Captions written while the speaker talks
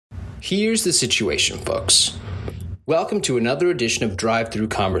Here's the situation, folks. Welcome to another edition of Drive-Thru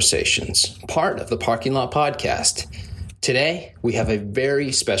Conversations, part of the Parking Lot Podcast. Today, we have a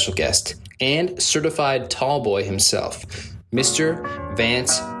very special guest and certified tall boy himself, Mr.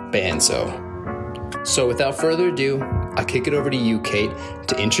 Vance Banzo. So without further ado, I kick it over to you, Kate,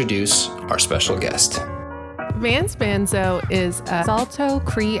 to introduce our special guest. Vance Banzo is a Saulteaux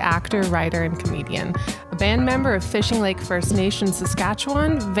Cree actor, writer, and comedian. A band member of Fishing Lake First Nation,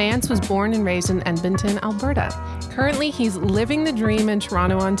 Saskatchewan, Vance was born and raised in Edmonton, Alberta. Currently, he's living the dream in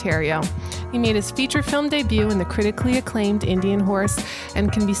Toronto, Ontario. He made his feature film debut in the critically acclaimed Indian Horse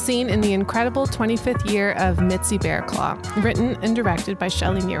and can be seen in the incredible 25th year of Mitzi Bearclaw, written and directed by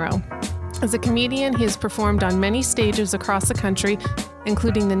Shelley Nero. As a comedian, he has performed on many stages across the country,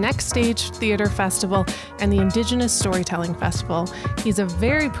 including the Next Stage Theatre Festival and the Indigenous Storytelling Festival. He's a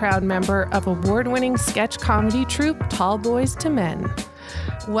very proud member of award-winning sketch comedy troupe Tall Boys to Men.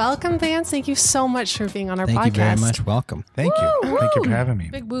 Welcome, Vance. Thank you so much for being on our podcast. Thank you very much. Welcome. Thank you. Woo! Thank you for having me.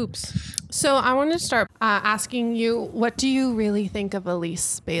 Big boobs. So I wanted to start asking you, what do you really think of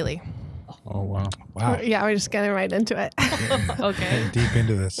Elise Bailey? Oh, wow. Wow. Yeah, we're just getting right into it. Okay. Deep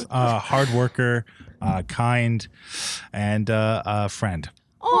into this. Hard worker, kind, and a friend.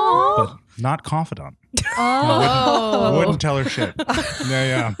 Aww. But not confidant. Oh. Wouldn't tell her shit.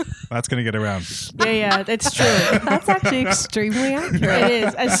 Yeah. That's going to get around. Yeah, that's true. That's actually extremely accurate. It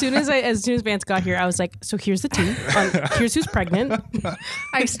is. As soon as Vance got here, I was like, so here's the tea. Here's who's pregnant.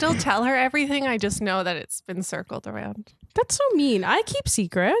 I still tell her everything. I just know that it's been circled around. That's so mean. I keep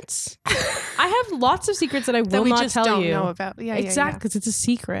secrets. I have lots of secrets that I will That we not just tell don't you. know about. Yeah, exactly, because it's a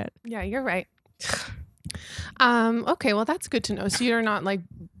secret. Yeah, you're right. Okay, well, that's good to know. So you're not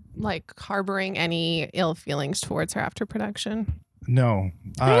like harboring any ill feelings towards her after production? No.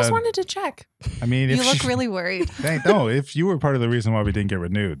 I just wanted to check. I mean, You look really worried. No, if you were part of the reason why we didn't get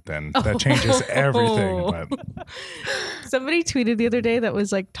renewed, then that changes everything. But Somebody tweeted the other day that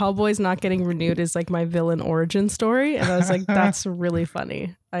was like, Tall Boys not getting renewed is like my villain origin story. And I was like, that's really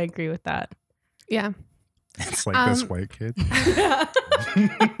funny. I agree with that. Yeah. it's like this white kid.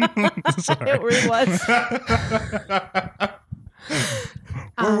 Sorry. It really was.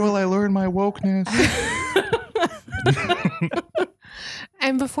 Where will I learn my wokeness?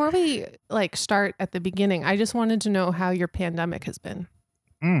 And before we start at the beginning, I just wanted to know how your pandemic has been.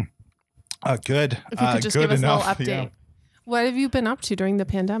 Good. If you could just good give us enough. a little update. Yeah. What have you been up to during the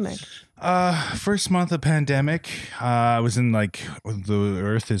pandemic? First month of pandemic, I was in the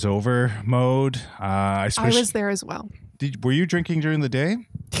earth is over mode. I was there as well. Were you drinking during the day?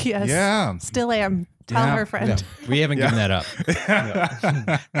 Yes. Yeah. Still am. Tell her friend. No, we haven't given that up.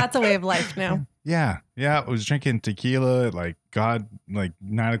 That's a way of life now. Yeah. I was drinking tequila at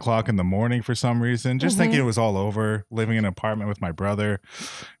 9 o'clock in the morning for some reason. Just thinking it was all over. Living in an apartment with my brother.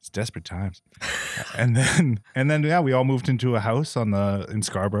 It's desperate times. and then we all moved into a house in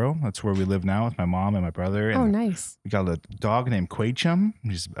Scarborough. That's where we live now with my mom and my brother. And oh, nice. we got a dog named Quaychum.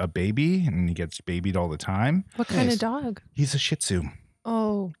 He's a baby and he gets babied all the time. What kind of dog? He's a Shih Tzu.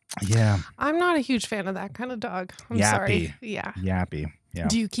 Oh. Yeah. I'm not a huge fan of that kind of dog. I'm Yappy. sorry. Yeah. Yappy. Yeah.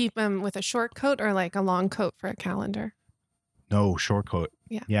 Do you keep him with a short coat or a long coat for a calendar? No, short coat.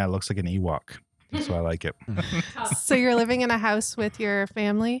 Yeah. Yeah, it looks like an Ewok. That's why I like it. So you're living in a house with your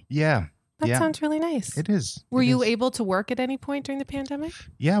family? Yeah. That sounds really nice. It is. Were you able to work at any point during the pandemic?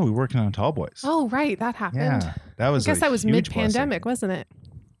 Yeah, we were working on Tall Boys. Oh, right. That happened. Yeah. That was I guess that was mid-pandemic, wasn't it?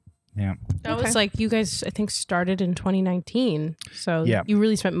 Yeah. That Okay. was you guys, I think, started in 2019. So Yeah. you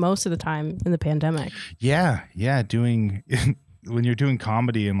really spent most of the time in the pandemic. Yeah. Doing when you're doing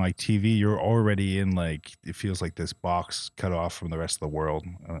comedy and TV, you're already in it feels like this box cut off from the rest of the world,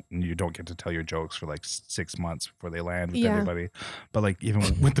 and you don't get to tell your jokes for 6 months before they land with everybody. But even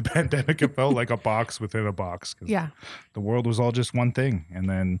with the pandemic, it felt like a box within a box. 'Cause Yeah. the world was all just one thing, and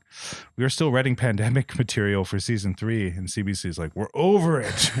then we were still writing pandemic material for season 3, and CBC's like, "We're over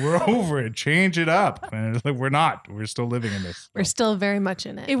it, change it up." And it's we're not. We're still living in this. We're still very much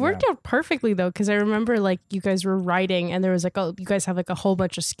in it. It worked out perfectly though, because I remember you guys were writing and there was you guys have a whole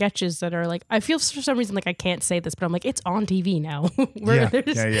bunch of sketches that are I feel for some reason I can't say this, but I'm it's on TV now.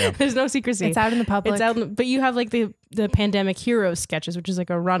 There's no secrecy. It's out in the public. It's out, but you have the pandemic heroes sketches, which is a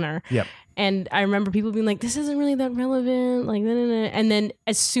runner. Yep. And I remember people being this isn't really that relevant. And then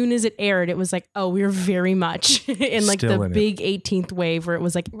as soon as it aired, it was oh, we're very much in Still the in big 18th wave where it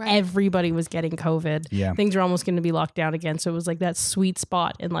was Right. everybody was getting COVID. Yeah. Things were almost going to be locked down again. So it was that sweet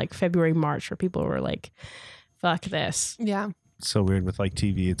spot in February, March where people were fuck this. Yeah. So weird with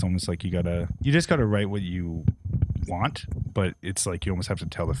TV. It's almost you just gotta write what you want, but it's you almost have to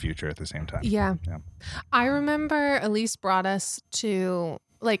tell the future at the same time. Yeah. Yeah. I remember Elise brought us to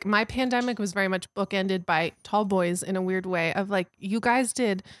like my pandemic was very much bookended by Tall Boys in a weird way of like, you guys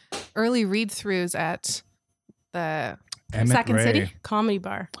did early read-throughs at the Second City Comedy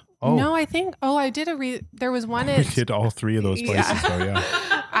Bar. Oh. No, I think, I did there was one at. We did all three of those places, so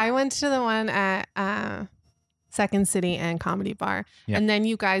yeah. I went to the one at Second City and Comedy Bar. Yeah. And then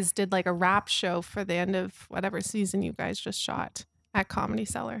you guys did like a rap show for the end of whatever season you guys just shot at Comedy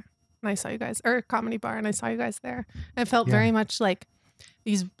Cellar. And I saw you guys, or Comedy Bar, and I saw you guys there. And it felt very much like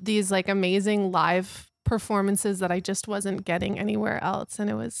these like amazing live performances that I just wasn't getting anywhere else.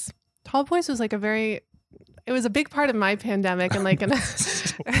 And Tall Boys was like it was a big part of my pandemic. And like,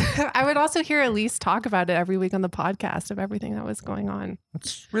 I would also hear Elise talk about it every week on the podcast of everything that was going on.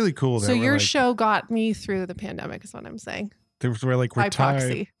 That's really cool. So your show got me through the pandemic is what I'm saying. We're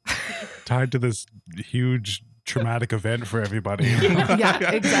tied to this huge traumatic event for everybody.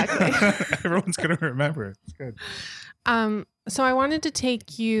 Yeah, exactly. Everyone's going to remember it. It's good. So I wanted to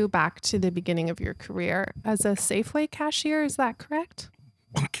take you back to the beginning of your career as a Safeway cashier. Is that correct?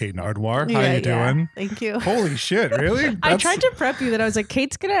 Okay, Nardwar, how you doing? Thank you. Holy shit, really? I tried to prep you that I was like,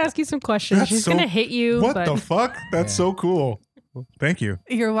 Kate's going to ask you some questions. She's going to hit you. What the fuck? That's so cool. Thank you.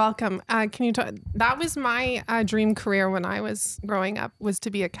 You're welcome. Can you talk? That was my dream career when I was growing up, was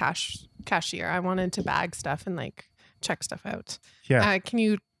to be a cashier. I wanted to bag stuff and like check stuff out. Yeah. Can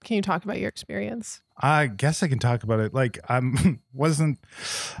you talk about your experience? I guess I can talk about it. Like wasn't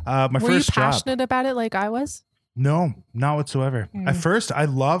my Were first job. Were you passionate about it like I was? No, not whatsoever. At first, I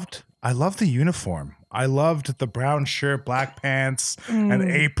loved the uniform. I loved the brown shirt, black pants,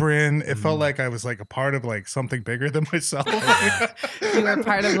 an apron. It felt like I was like a part of like something bigger than myself. You were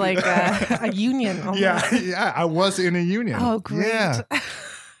part of like a union. Almost. Yeah, I was in a union. Oh, great.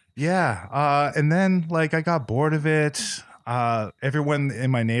 Yeah. And then like I got bored of it. Everyone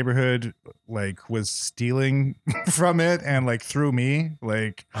in my neighborhood like was stealing from it and like through me,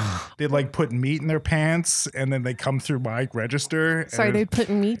 like they'd like put meat in their pants and then they come through my register. Sorry, they'd put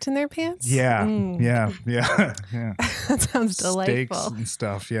meat in their pants? Yeah. Yeah. That sounds delightful. Steaks and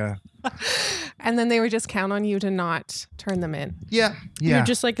stuff. Yeah. And then they would just count on you to not turn them in. Yeah. You're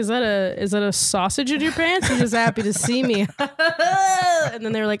just like, is that a sausage in your pants? You're just happy to see me. And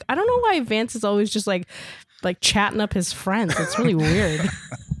then they're like, I don't know why Vance is always just like chatting up his friends. It's really weird.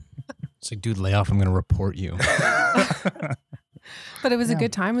 It's like, dude, lay off. I'm going to report you. But it was a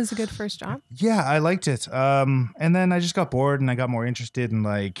good time. It was a good first job. Yeah, I liked it. And then I just got bored and I got more interested in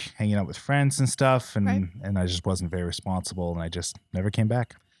like hanging out with friends and stuff. And I just wasn't very responsible and I just never came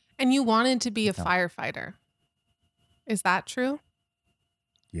back. And you wanted to be a firefighter. Is that true?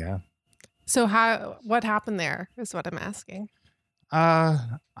 Yeah. So what happened there is what I'm asking.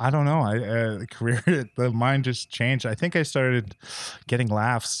 I don't know. The mind just changed. I think I started getting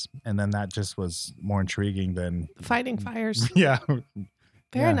laughs, and then that just was more intriguing than fighting fires. Yeah.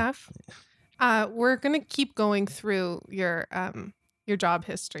 Fair enough. We're gonna keep going through your job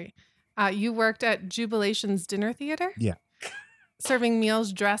history. You worked at Jubilation's Dinner Theater. Yeah. Serving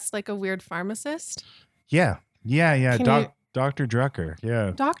meals dressed like a weird pharmacist. Yeah. Dr. Drucker,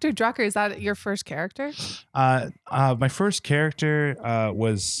 yeah. Dr. Drucker, is that your first character? My first character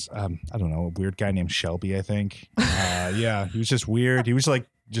was, I don't know, a weird guy named Shelby, I think. Yeah, he was just weird. He was like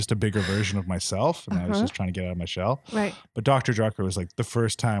just a bigger version of myself, and I was just trying to get out of my shell. Right. But Dr. Drucker was like the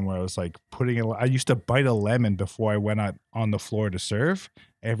first time where I was like I used to bite a lemon before I went out on the floor to serve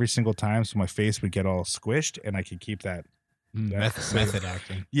every single time, so my face would get all squished, and I could keep that. Method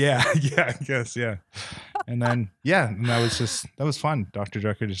acting. Yeah, I guess, yeah. And then, and that was fun. Dr.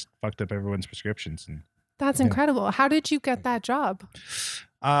 Drucker just fucked up everyone's prescriptions. And that's incredible. How did you get that job?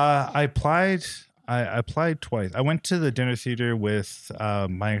 I applied twice. I went to the dinner theater with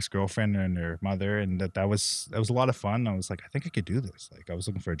my ex-girlfriend and her mother, and that was a lot of fun. I was like, I think I could do this. Like, I was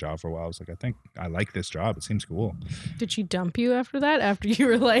looking for a job for a while. I was like, I think I like this job. It seems cool. Did she dump you after that? After you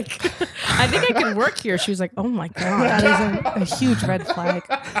were like, I think I can work here. She was like, oh my God. That is a huge red flag.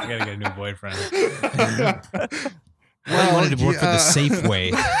 I gotta get a new boyfriend. I wanted to work for the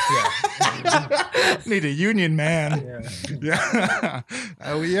Safeway. Need a union man. Yeah.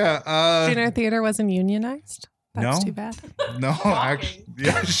 Oh yeah. Dinner theater wasn't unionized. That's too bad. No, actually,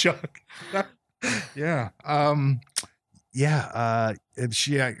 yeah, shock. Yeah. And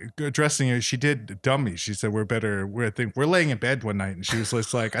she addressing it, she did dumb me. She said, we're laying in bed one night, and she was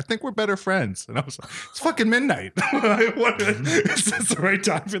just like, I think we're better friends. And I was like, it's fucking midnight. Is this the right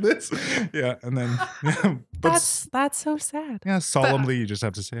time for this? Yeah. And then that's so sad. Yeah, solemnly you just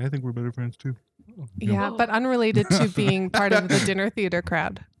have to say, I think we're better friends too. Yeah, but unrelated to being part of the dinner theater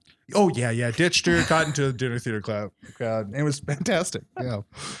crowd. Oh yeah. Ditched her, got into the dinner theater crowd. It was fantastic.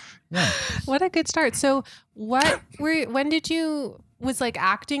 What a good start. So was like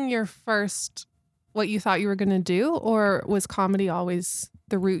acting your first, what you thought you were going to do, or was comedy always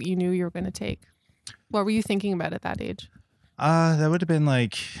the route you knew you were going to take? What were you thinking about at that age? That would have been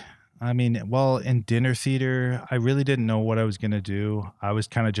like, in dinner theater, I really didn't know what I was going to do. I was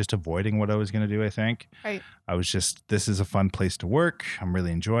kind of just avoiding what I was going to do, I think. Right. I was just, this is a fun place to work. I'm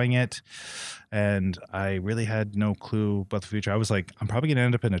really enjoying it. And I really had no clue about the future. I was like, I'm probably going to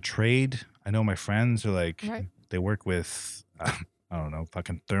end up in a trade. I know my friends are like, they work with, I don't know,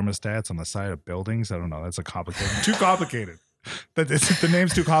 fucking thermostats on the side of buildings. I don't know. That's too complicated. The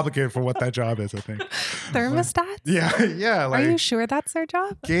name's too complicated for what that job is, I think. Thermostats? Yeah. Like, are you sure that's their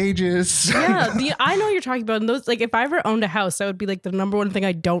job? Gauges. Yeah, I know what you're talking about. And those, like, if I ever owned a house, that would be like the number one thing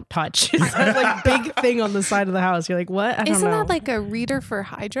I don't touch. Is that like big thing on the side of the house? You're like, what? I don't know. Isn't that like a reader for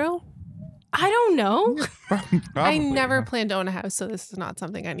hydro? I don't know. Probably, I never planned to own a house, so this is not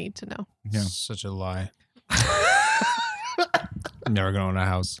something I need to know. Yeah. Such a lie. Never gonna own a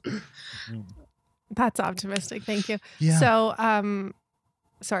house. That's optimistic. Thank you. Yeah. So,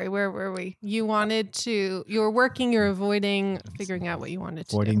 sorry, where were we? You were working, you're avoiding figuring out what you wanted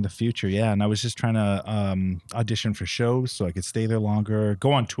to Avoiding do. the future, yeah. And I was just trying to audition for shows so I could stay there longer,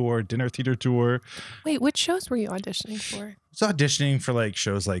 go on tour, dinner theater tour. Wait, which shows were you auditioning for? I was auditioning for like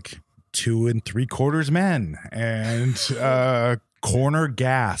shows like 2 3/4 Men and Corner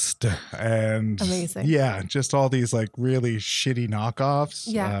Gassed and Amazing. Yeah, just all these like really shitty knockoffs.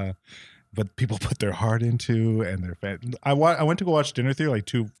 Yeah. But people put their heart into and their fan. I went to go watch Dinner Theater like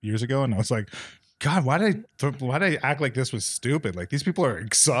 2 years ago, and I was like, God, why did I act like this was stupid? Like, these people are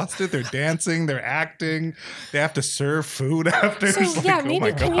exhausted. They're dancing. They're acting. They have to serve food after. So, It's yeah, like, maybe oh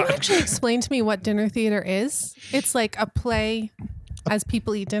my can you God. actually explain to me what dinner theater is? It's like a play as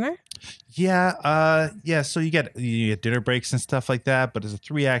people eat dinner? Yeah. So you get dinner breaks and stuff like that, but it's a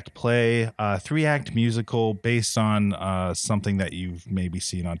 3-act play, 3-act musical based on something that you've maybe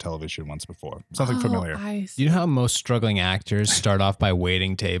seen on television once before, something familiar. I see. You know how most struggling actors start off by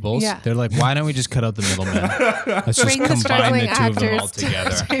waiting tables? Yeah. They're like, why don't we just cut out the middleman? Let's just Bring the combine struggling the two of them all actors to the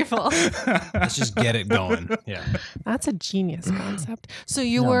together. table. Let's just get it going. Yeah. That's a genius concept. So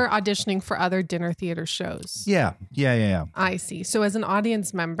you were auditioning for other dinner theater shows. Yeah. I see. So as an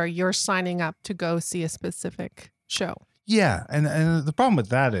audience member, you're signing up to go see a specific show. Yeah, and the problem with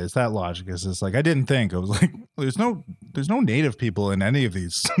that logic is like I didn't think. I was like, there's no native people in any of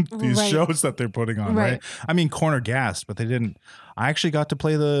these Right. shows that they're putting on, right? I mean, Corner Gassed, but they didn't. I actually got to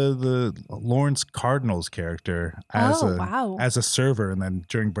play the Lawrence Cardinals character as a server, and then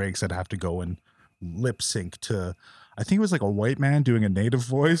during breaks I'd have to go and lip sync to. I think it was like a white man doing a native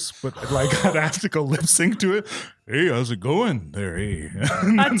voice, but like I'd have to go lip sync to it. Hey, how's it going there? Hey,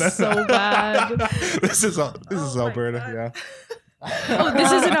 That's so bad. This is Alberta, yeah. Oh,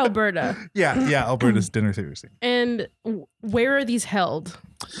 this is in Alberta. Yeah, Alberta's dinner theater scene. And where are these held?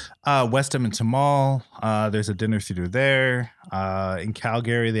 West Edmonton Mall. There's a dinner theater there. In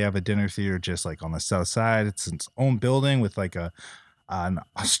Calgary, they have a dinner theater just like on the south side. It's its own building with like an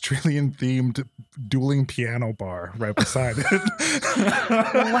Australian-themed dueling piano bar right beside it.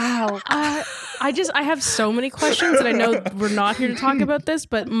 Wow. I have so many questions, and I know we're not here to talk about this,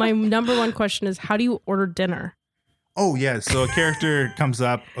 but my number one question is, how do you order dinner? Oh, yeah. So a character comes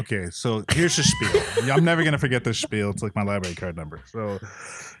up. Okay, so here's the spiel. I'm never going to forget this spiel. It's like my library card number. So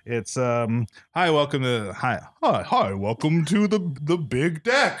it's, hi, welcome to the big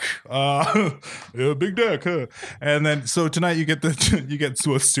deck. Big deck. Huh? And then, so tonight you get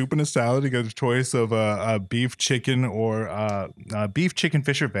a soup and a salad. You get a choice of a beef, chicken, or beef, chicken,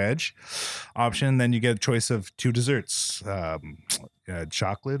 fish, or veg option. Then you get a choice of 2 desserts,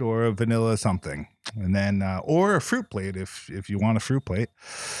 chocolate or a vanilla something. And then, or a fruit plate if you want a fruit plate.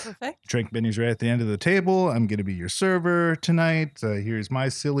 Perfect. Drink menus right at the end of the table. I'm going to be your server tonight. Here's my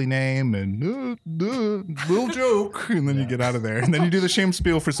silly name and little joke. And then you get out of there. And then you do the same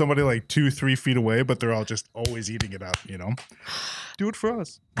spiel for somebody like 2-3 feet away, but they're all just always eating it up, you know? Do it for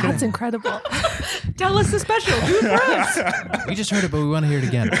us. That's incredible. Tell us the special. Do it for us. We just heard it, but we want to hear it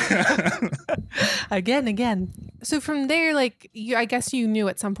again. Again. So from there, like, I guess you knew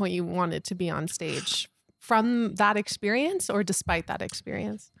at some point you wanted to be on stage from that experience or despite that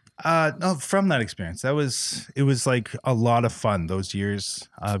experience? No, from that experience. It was like a lot of fun those years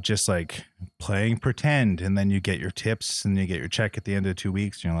of just like playing pretend, and then you get your tips and you get your check at the end of 2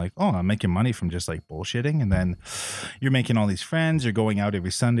 weeks. And you're like, oh, I'm making money from just like bullshitting. And then you're making all these friends. You're going out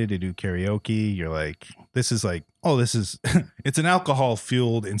every Sunday to do karaoke. You're like, this is it's an alcohol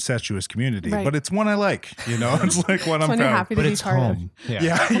fueled incestuous community, Right. but it's one I like, you know, it's like one I'm One you're proud happy of. to But be it's part of. home.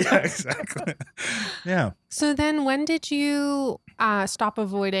 Yeah, exactly. Yeah. So then when did you stop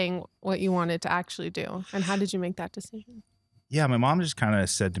avoiding what you wanted to actually do? And how did you make that decision? Yeah, my mom just kind of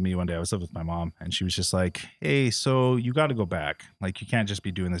said to me one day, I was living with my mom, and she was just like, hey, so you got to go back. Like, you can't just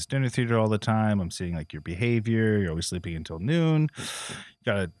be doing this dinner theater all the time. I'm seeing like your behavior. You're always sleeping until noon. You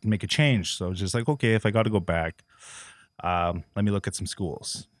got to make a change. So I was just like, okay, if I got to go back, let me look at some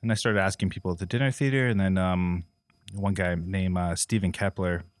schools. And I started asking people at the dinner theater. And then one guy named Stephen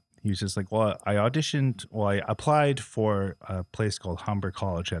Kepler, he was just like, well, I applied for a place called Humber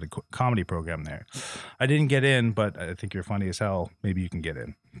College. I had a comedy program there. I didn't get in, but I think you're funny as hell. Maybe you can get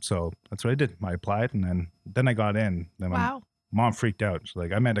in. So that's what I did. I applied, and then I got in. Then my mom freaked out. She's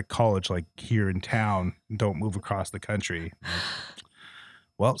like, I'm at a college like here in town. Don't move across the country. Like,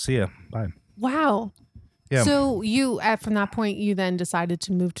 well, see ya. Bye. Wow. Yeah. So from that point, you then decided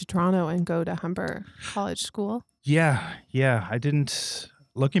to move to Toronto and go to Humber College School? Yeah. I didn't...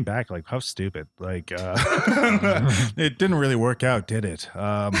 Looking back, like, how stupid. Like, it didn't really work out, did it?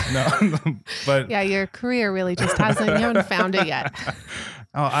 No, but yeah, your career really just you haven't found it yet.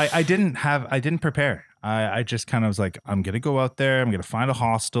 Oh, I didn't prepare. I just kind of was like, I'm going to go out there, I'm going to find a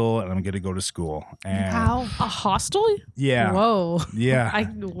hostel, and I'm going to go to school. And wow. A hostel? Yeah. Whoa. Yeah.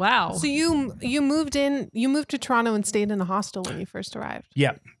 Wow. So you moved to Toronto and stayed in a hostel when you first arrived?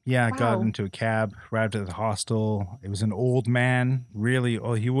 Yeah. Yeah, I got Wow. into a cab, arrived at the hostel. It was an old man, really.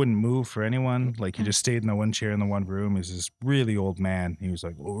 Oh, he wouldn't move for anyone. Like, he just stayed in the one chair in the one room. He was this really old man. He was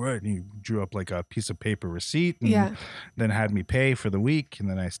like, all right. And he drew up like a piece of paper receipt and then had me pay for the week. And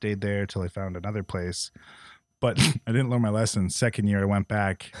then I stayed there till I found another place. But I didn't learn my lesson. Second year, I went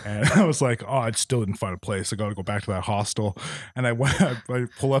back and I was like, oh, I still didn't find a place. I got to go back to that hostel. And I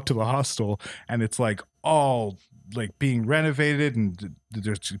pull up to the hostel and it's like all like being renovated and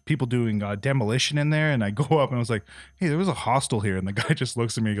there's people doing demolition in there. And I go up and I was like, hey, there was a hostel here. And the guy just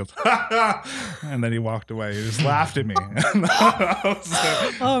looks at me and goes, ha ha. And then he walked away. He just laughed at me. I was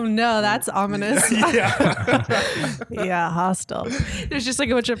like, oh no, that's ominous. Yeah, hostel. There's just like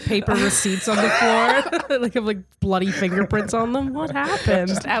a bunch of paper receipts on the floor, like bloody fingerprints on them. What happened?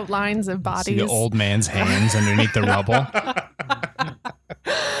 Just outlines of bodies. See the old man's hands underneath the rubble.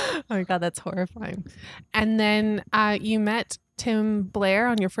 Oh my God, that's horrifying. And then you met Tim Blair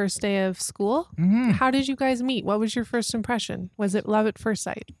on your first day of school. Mm-hmm. How did you guys meet? What was your first impression? Was it love at first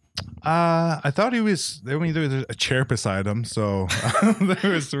sight? I thought he was, there was a chair beside him, so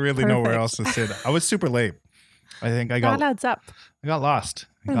there was really nowhere else to sit. I was super late. I think that adds up. I got lost.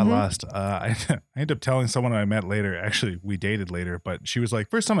 I ended up telling someone I met later. Actually, we dated later, but she was like,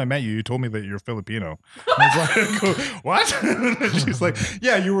 first time I met you, you told me that you're Filipino. I was like, what? And she's like,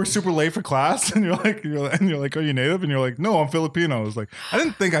 yeah, you were super late for class. And you're like, are you native? And you're like, no, I'm Filipino. I was like, I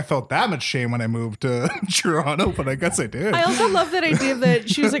didn't think I felt that much shame when I moved to Toronto, but I guess I did. I also love that idea that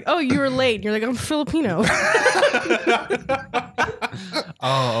she was like, oh, you were late. And you're like, I'm Filipino.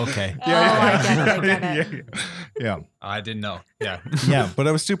 Oh, okay. I get it. Yeah. I didn't know. Yeah. Yeah, but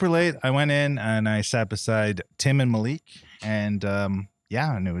I was super late. I went in and I sat beside Tim and Malik, and and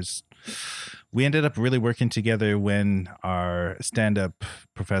we ended up really working together when our stand-up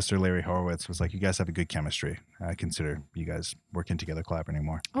professor Larry Horowitz was like, you guys have a good chemistry. I consider you guys working together, collaborating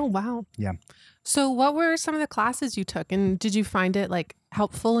more. Oh, wow. Yeah. So what were some of the classes you took, and did you find it like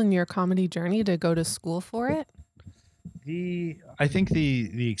helpful in your comedy journey to go to school for it? I think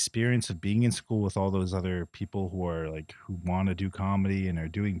the experience of being in school with all those other people who want to do comedy and are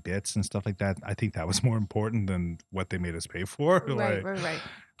doing bits and stuff like that, I think that was more important than what they made us pay for. Right.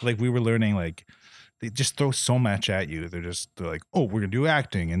 Like we were learning, like they just throw so much at you. They're like, oh, we're gonna do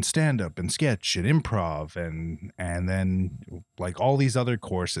acting and stand up and sketch and improv and then like all these other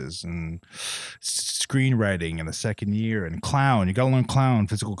courses and screenwriting in the second year and clown. You gotta learn clown,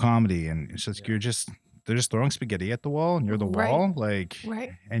 physical comedy, and it's just they're just throwing spaghetti at the wall and you're the wall. And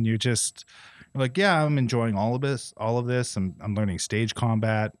you're like, yeah, I'm enjoying all of this. I'm learning stage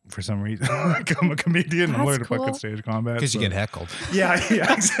combat for some reason. Like, I'm a comedian. I'm learning fucking stage combat. Because you get heckled. Yeah,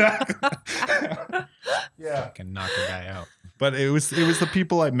 exactly. Yeah. Can knock a guy out. But it was the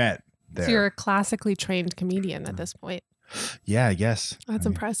people I met there. So you're a classically trained comedian at this point. Yeah, I guess. That's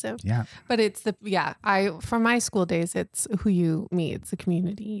impressive. Yeah. But it's from my school days, it's who you meet. It's the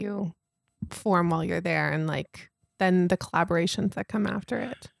community you form while you're there, and like then the collaborations that come after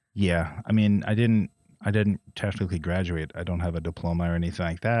it. Yeah, I mean, I didn't technically graduate. I don't have a diploma or anything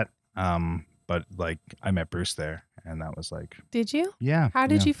like that. But like I met Bruce there, and that was like. Did you? Yeah. How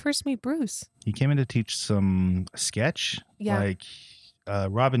did you first meet Bruce? He came in to teach some sketch. Yeah. Like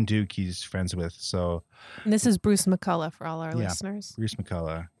Robin Duke, he's friends with. So. And this is Bruce McCullough for all our listeners. Bruce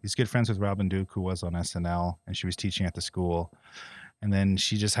McCullough. He's good friends with Robin Duke, who was on SNL, and she was teaching at the school. And then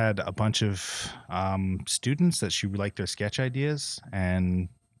she just had a bunch of students that she liked their sketch ideas. And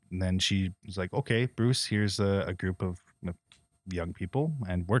then she was like, okay, Bruce, here's a group of young people,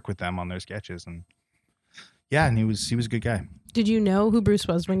 and work with them on their sketches. And yeah, and he was a good guy. Did you know who Bruce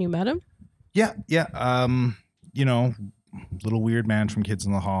was when you met him? Yeah. Little weird man from Kids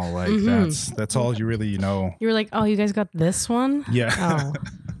in the Hall. Like that's all you really know. You were like, oh, you guys got this one? Yeah.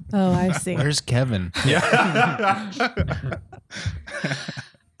 Oh, I see. Where's Kevin? Yeah.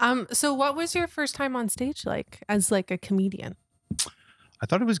 So what was your first time on stage like as like a comedian? I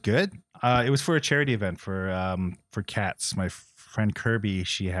thought it was good. It was for a charity event for cats. My friend Kirby,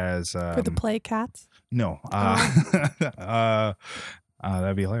 she has For the play Cats? No.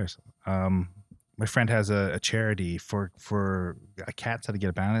 That'd be hilarious. My friend has a charity for cats how to get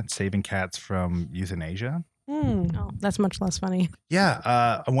abandoned, saving cats from euthanasia. Oh, that's much less funny.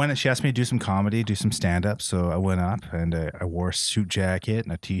 Yeah. She asked me to do some comedy, do some stand up. So I went up and I wore a suit jacket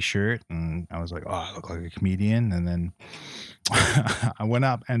and a t-shirt, and I was like, oh, I look like a comedian. And then I went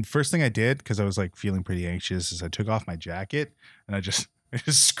up, and first thing I did, because I was like feeling pretty anxious, is I took off my jacket and I just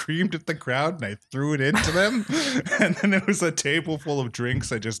screamed at the crowd, and I threw it into them. And then there was a table full of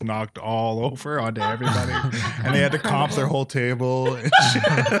drinks I just knocked all over onto everybody. And they had to comp their whole table.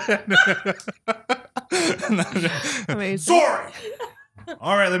 Amazing. Sorry.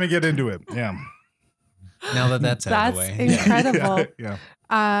 All right, let me get into it. Yeah. Now that's out of the way. Incredible. Yeah.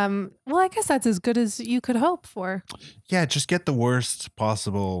 Well, I guess that's as good as you could hope for. Yeah, just get the worst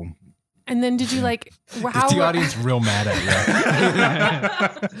possible. And then did you like how Is the audience real mad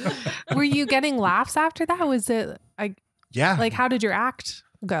at you? Were you getting laughs after that? Was it Yeah. like how did your act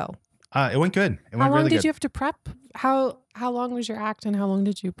go? It went good. It went How long really did good. you have to prep? How long was your act, and how long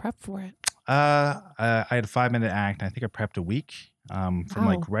did you prep for it? I had a 5-minute act, and I think I prepped a week from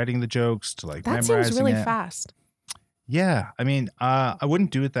like writing the jokes to like That memorizing seems really it. fast. Yeah. I mean, I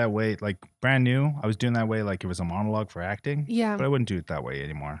wouldn't do it that way. Like brand new, I was doing that way like it was a monologue for acting. Yeah. But I wouldn't do it that way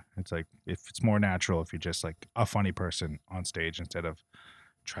anymore. It's like if it's more natural if you're just like a funny person on stage instead of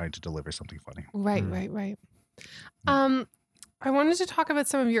trying to deliver something funny. Right. I wanted to talk about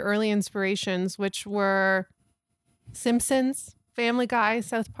some of your early inspirations, which were Simpsons, Family Guy,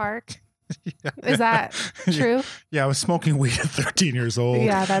 South Park. Yeah. Is that true? Yeah, I was smoking weed at 13 years old.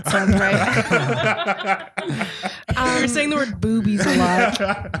 Yeah, that sounds right. You're saying the word boobies a lot.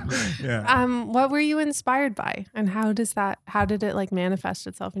 Yeah. What were you inspired by, and how did it like manifest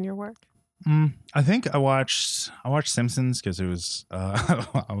itself in your work? I think I watched Simpsons because it was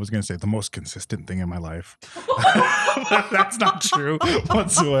I was gonna say the most consistent thing in my life. That's not true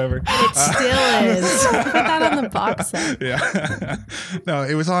whatsoever. It still is. Put that on the box set. Yeah. No,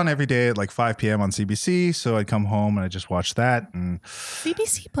 it was on every day at like 5 p.m. on CBC. So I'd come home and I just watched that. And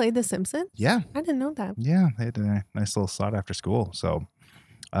CBC played The Simpsons? yeah. I didn't know that. Yeah. They had a nice little slot after school. So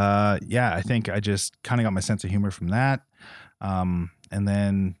yeah, I think I just kind of got my sense of humor from that. And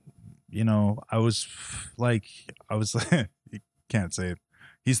then, I was you can't say it.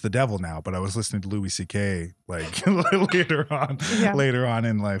 He's the devil now, but I was listening to Louis C.K. like later on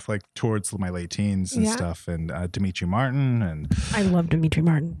in life, like towards my late teens and stuff, and Dimitri Martin, and I love Dimitri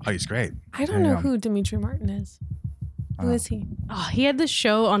Martin. Oh, he's great. I don't know who Dimitri Martin is. Who is he? Oh, he had this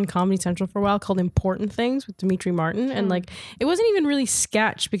show on Comedy Central for a while called Important Things with Dimitri Martin. And like, it wasn't even really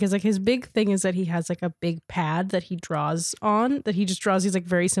sketch because like his big thing is that he has like a big pad that he draws on, that he just draws these like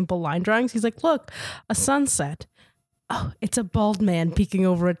very simple line drawings. He's like, look, a sunset. Oh, it's a bald man peeking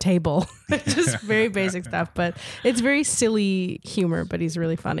over a table. Just very basic stuff, but it's very silly humor, but he's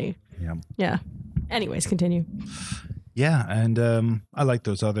really funny. Yeah. Yeah. Anyways, continue. Yeah. And I like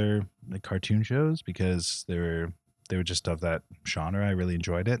those other like cartoon shows because they were just of that genre. I really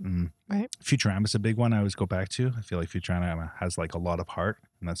enjoyed it. And Futurama's a big one I always go back to. I feel like Futurama has like a lot of heart,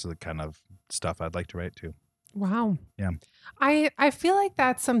 and that's the kind of stuff I'd like to write too. Wow. Yeah. I feel like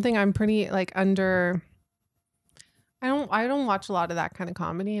that's something I'm pretty like under. I don't watch a lot of that kind of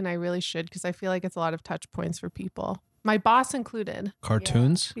comedy, and I really should because I feel like it's a lot of touch points for people. My boss included.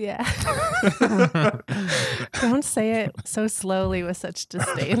 Cartoons? Yeah. Don't say it so slowly with such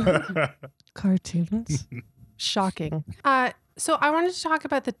disdain. Cartoons. Shocking. So I wanted to talk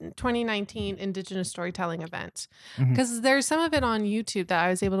about the 2019 Indigenous Storytelling event because there's some of it on YouTube that I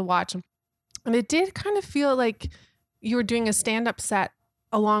was able to watch, and it did kind of feel like you were doing a stand-up set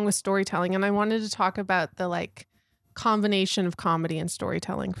along with storytelling. And I wanted to talk about the like combination of comedy and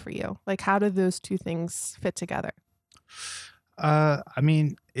storytelling for you. Like, how do those two things fit together? I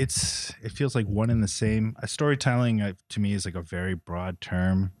mean, it feels like one and the same. Storytelling to me is like a very broad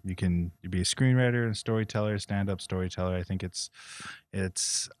term. You can be a screenwriter, a storyteller, stand-up storyteller. I think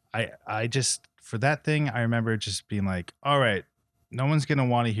I just, for that thing, I remember just being like, all right, no one's going to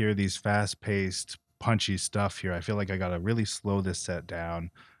want to hear these fast-paced, punchy stuff here. I feel like I got to really slow this set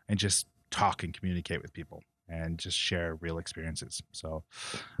down and just talk and communicate with people and just share real experiences. So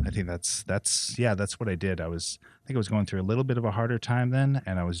I think that's what I did. I think I was going through a little bit of a harder time then,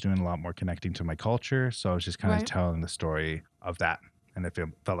 and I was doing a lot more connecting to my culture. So I was just kind of telling the story of that, and it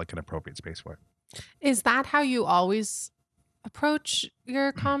felt like an appropriate space for it. Is that how you always approach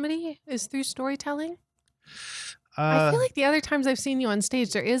your comedy, is through storytelling? I feel like the other times I've seen you on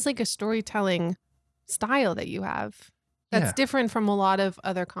stage, there is like a storytelling style that you have that's different from a lot of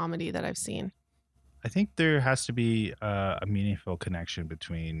other comedy that I've seen. I think there has to be a meaningful connection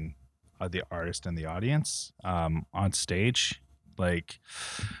between the artist and the audience on stage, like,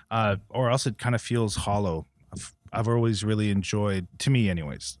 or else it kind of feels hollow. I've always really enjoyed, to me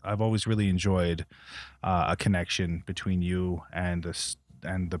anyways, I've always really enjoyed a connection between you and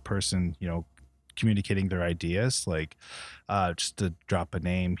the person, you know, communicating their ideas. Like, just to drop a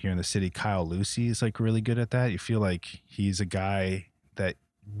name here in the city, Kyle Lucy is like really good at that. You feel like he's a guy that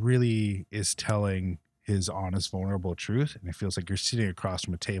really is telling his honest, vulnerable truth, and it feels like you're sitting across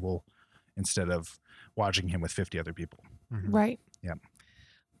from a table instead of watching him with 50 other people. Mm-hmm. Right. Yeah.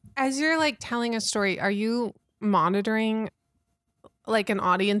 As you're like telling a story, are you monitoring like an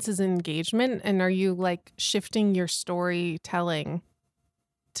audience's engagement, and are you like shifting your storytelling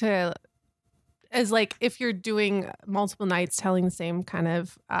to, as like if you're doing multiple nights telling the same kind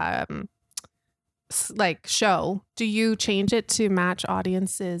of like show, do you change it to match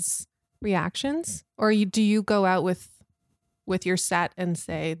audiences' reactions, or do you go out with your set and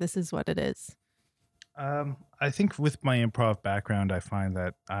say this is what it is? I think with my improv background, I find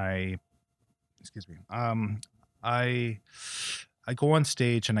that I go on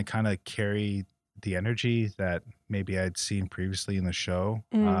stage and I kind of carry the energy that maybe I'd seen previously in the show.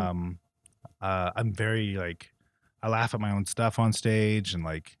 I'm very like, I laugh at my own stuff on stage, and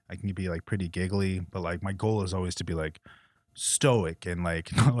like I can be like pretty giggly, but like my goal is always to be like stoic, and like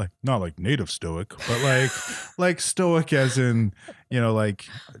not like native stoic, but like stoic as in, you know, like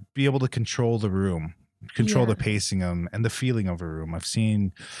be able to control the room, control the pacing and the feeling of a room. I've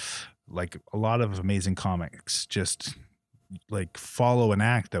seen like a lot of amazing comics just like follow an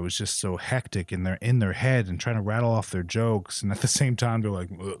act that was just so hectic in their head and trying to rattle off their jokes, and at the same time they're like,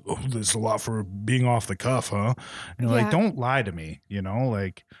 oh, there's a lot for being off the cuff, huh? And you're like, don't lie to me, you know,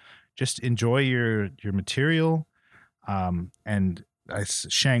 like just enjoy your material. And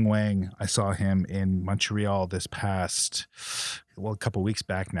Shang Wang, I saw him in Montreal this past, a couple weeks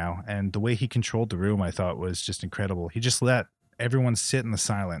back now, and the way he controlled the room I thought was just incredible. He just let everyone sit in the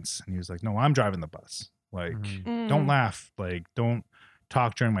silence, and he was like, no, I'm driving the bus. Like, don't laugh. Like, don't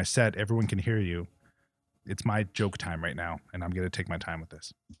talk during my set. Everyone can hear you. It's my joke time right now, and I'm going to take my time with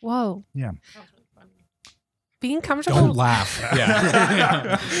this. Whoa. Yeah. Being comfortable. Don't laugh.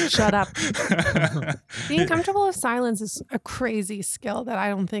 Yeah. Shut up. Being comfortable with silence is a crazy skill that I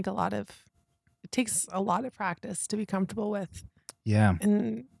don't think it takes a lot of practice to be comfortable with. Yeah.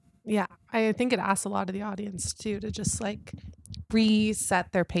 And yeah, I think it asks a lot of the audience too, to just like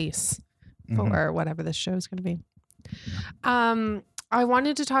reset their pace for whatever this show is going to be. I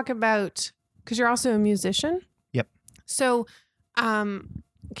wanted to talk about, because you're also a musician. Yep. So, can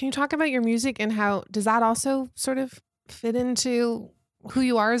you talk about your music and how does that also sort of fit into who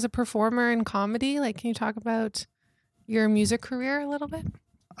you are as a performer in comedy? Like, can you talk about your music career a little bit?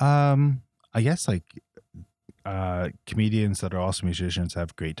 I guess like comedians that are also musicians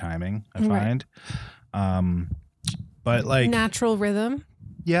have great timing, I find. But like natural rhythm.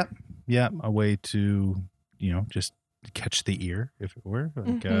 Yep. Yeah, a way to, you know, just catch the ear, if it were.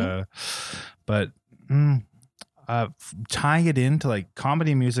 Like, but tying it into like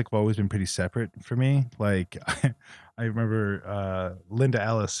comedy and music have always been pretty separate for me. Like, I remember Linda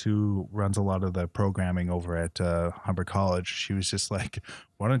Ellis, who runs a lot of the programming over at Humber College. She was just like,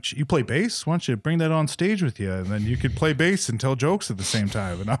 why don't you play bass? Why don't you bring that on stage with you? And then you could play bass and tell jokes at the same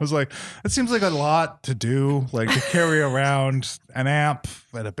time. And I was like, that seems like a lot to do, like to carry around an amp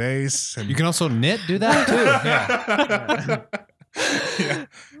and a bass. And you can also knit, do that too. Yeah.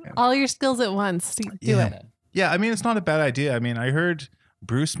 All your skills at once. Do it. Yeah, I mean, it's not a bad idea. I mean, I heard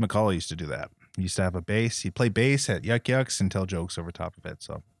Bruce McCullough used to do that. He used to have a bass. He'd play bass at Yuck Yucks and tell jokes over top of it.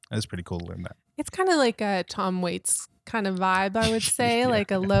 So it was pretty cool to learn that. It's kind of like a Tom Waits kind of vibe, I would say,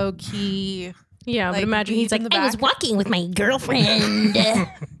 like a low key. Yeah, like, but imagine he's like, I was walking with my girlfriend.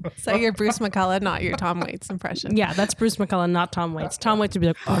 So you're Bruce McCullough, not your Tom Waits impression. Yeah, that's Bruce McCullough, not Tom Waits. Tom Waits would be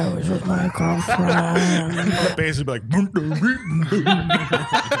like, I was with my girlfriend. The bass would be like,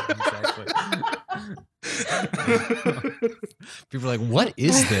 people are like, what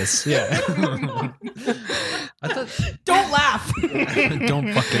is this? Yeah. I thought. Don't laugh.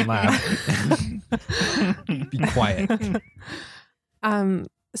 Don't fucking laugh. Be quiet.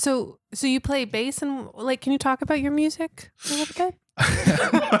 So you play bass and like, can you talk about your music a little bit?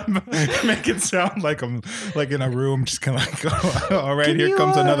 Make it sound like I'm like in a room, just kind of like, all right, here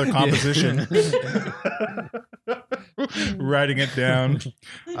comes another composition. Writing it down.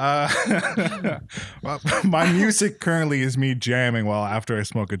 Well, my music currently is me jamming while after I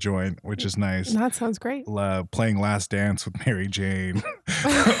smoke a joint, which is nice. That sounds great. Playing Last Dance with Mary Jane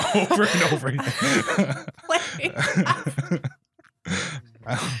over and over again.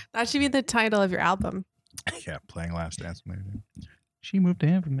 That should be the title of your album. Yeah, playing Last Dance with Mary Jane. She moved to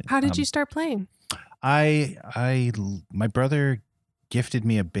heaven. How did you start playing? My brother gifted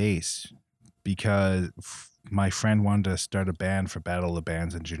me a bass because my friend wanted to start a band for Battle of the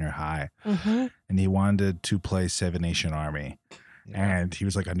Bands in junior high, and he wanted to play Seven Nation Army, and he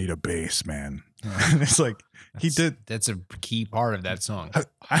was like, "I need a bass, man." And it's like That's a key part of that song.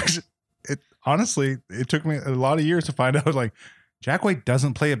 Honestly, it took me a lot of years to find out. Like, Jack White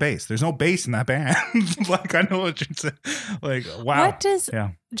doesn't play a bass. There's no bass in that band. Like, I know what you're saying. Like, wow. What does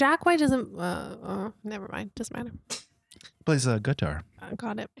Jack White doesn't? Never mind. Doesn't matter. Plays a guitar.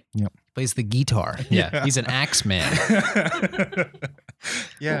 Got it. Yep. Plays the guitar. Yeah. He's an axe man.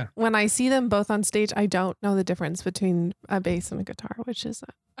 Yeah. When I see them both on stage, I don't know the difference between a bass and a guitar, which is,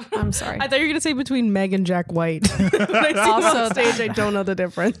 I'm sorry. I thought you were going to say between Meg and Jack White. When I see them on stage, I don't know the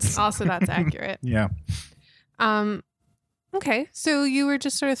difference. Also, that's accurate. Yeah. Okay, so you were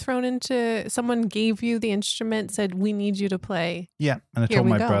just sort of thrown into, someone gave you the instrument, said, we need you to play. Yeah, and I Here told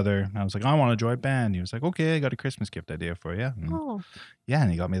we my go. brother, I was like, I want to join a band. He was like, okay, I got a Christmas gift idea for you. And Oh. yeah,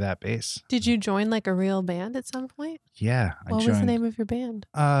 and he got me that bass. Did you join like a real band at some point? Yeah, I What joined. was the name of your band?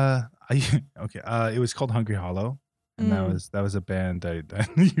 It was called Hungry Hollow, and that was a band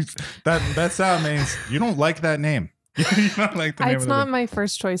that sound means you don't like that name. You don't like the name. It's of not the my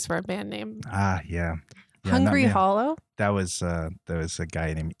first choice for a band name. yeah. Hungry not me. Hollow? That was a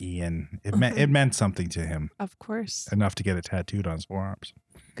guy named Ian. It meant something to him, Of course. enough to get it tattooed on his forearms.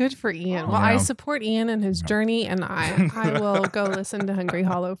 Good for Ian. Well, I Yeah. support Ian and his journey, and I will go listen to Hungry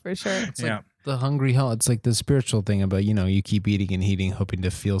Hollow for sure. It's like the hungry hollow. It's like the spiritual thing about, you keep eating and eating, hoping to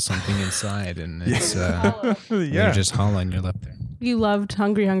feel something inside. And it's, you're just hollow and you're left there. You loved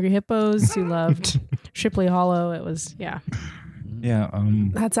Hungry Hippos. You loved Shipley Hollow. It was, yeah. Yeah.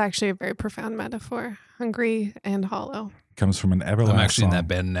 That's actually a very profound metaphor. Hungry and hollow. Comes from an Everlast I'm actually in song. that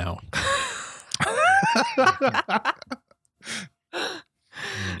band now.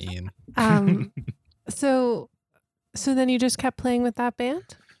 Ian. So then you just kept playing with that band?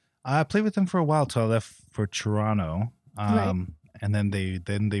 I played with them for a while till I left for Toronto. Right. And then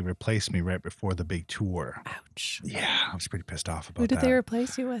they replaced me right before the big tour. Ouch. Yeah, I was pretty pissed off about Who did that. they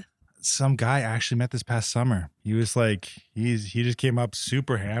replace you with? Some guy I actually met this past summer. He was like, he just came up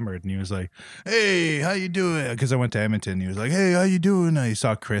super hammered, and he was like, "Hey, how you doing?" Because I went to Edmonton. He was like, "Hey, how you doing?" He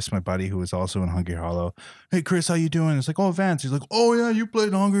saw Chris, my buddy, who was also in Hungry Hollow. "Hey, Chris, how you doing?" It's like, "Oh, Vance." He's like, "Oh yeah, you played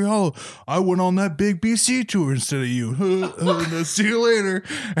in Hungry Hollow. I went on that big BC tour instead of you. See you later."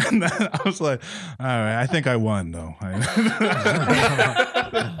 And then I was like, "All right, I think I won though."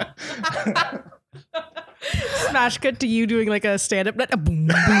 Smash cut to you doing like a stand up. Boom,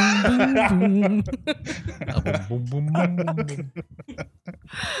 boom, boom,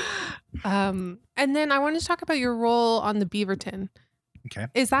 boom. And then I wanted to talk about your role on the Beaverton. Okay.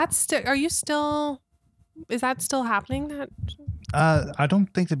 Is that still happening? That I don't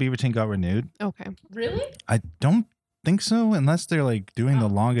think the Beaverton got renewed. okay. Really? I don't think so, unless they're like doing the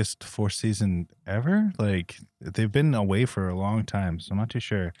longest fourth season ever. Like, they've been away for a long time, so I'm not too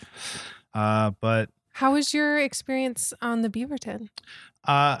sure. But How was your experience on the Beaverton?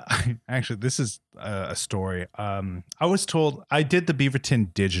 actually, this is a story. I was told I did the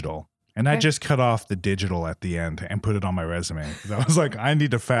Beaverton digital, and I Okay. just cut off the digital at the end and put it on my resume. I was like, I need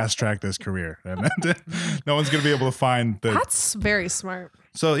to fast track this career, and no one's gonna be able to find the. That's very smart.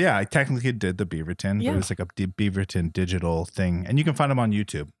 So yeah, I technically did the Beaverton. Yeah. It was like a Beaverton digital thing, and you can find them on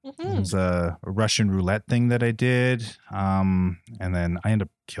YouTube. It was a Russian roulette thing that I did, and then I ended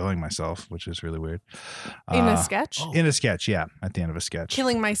up killing myself, which is really weird. In a sketch? In a sketch, yeah, at the end of a sketch.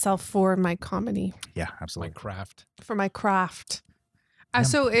 Killing myself for my comedy, Yeah, My absolutely. craft. for my craft. Yeah.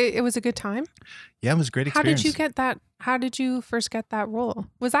 So it was a good time. Yeah, it was a great How experience. did you get that? How did you first get that role?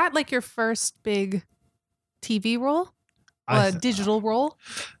 Was that like your first big TV role? Digital role?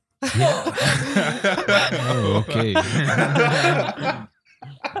 Oh, okay.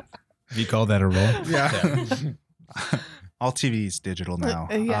 Do you call that a role? Yeah. All TV's digital now.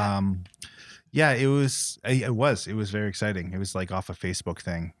 yeah. Yeah, it was very exciting. It was like off a Facebook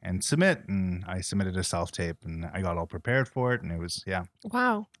thing and submit, and I submitted a self-tape and I got all prepared for it, and it was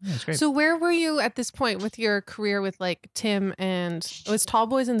Wow. Yeah, it's great. So where were you at this point with your career with like Tim, and was Tall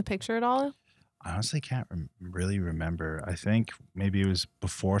Boys in the picture at all? I honestly can't really remember. I think maybe it was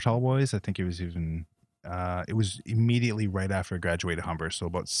before Tall Boys. I think it was even it was immediately right after I graduated Humber, so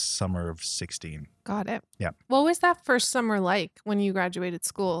about summer of 16. Got it. Yeah. What was that first summer like when you graduated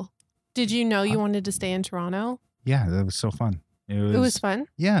school? Did you know you wanted to stay in Toronto? Yeah, that was so fun. It was fun?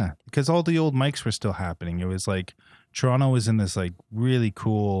 Yeah, because all the old mics were still happening. It was like Toronto was in this like really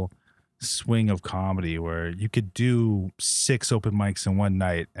cool swing of comedy where you could do 6 open mics in one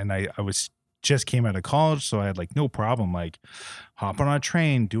night. And I was just came out of college, so I had like no problem like hopping on a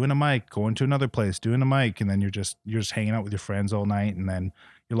train, doing a mic, going to another place, doing a mic, and then you're just hanging out with your friends all night, and then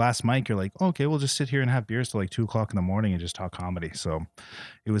your last mic, you're like, oh, okay, we'll just sit here and have beers till like 2:00 in the morning and just talk comedy. So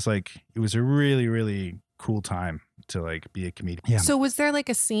it was a really, really cool time to like be a comedian. Yeah. So was there like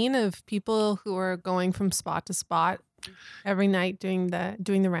a scene of people who were going from spot to spot every night doing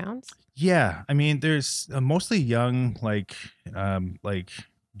the rounds? Yeah, I mean, there's mostly young, like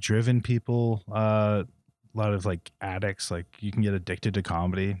driven people, a lot of like addicts. Like you can get addicted to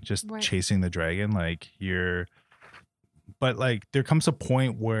comedy, just chasing the dragon. But like there comes a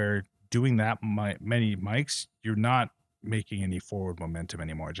point where doing that many mics, you're not making any forward momentum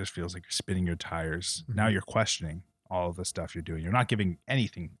anymore. It just feels like you're spinning your tires. Mm-hmm. Now you're questioning all of the stuff you're doing. You're not giving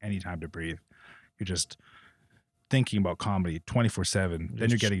anything any time to breathe. You're just thinking about comedy 24/7. Then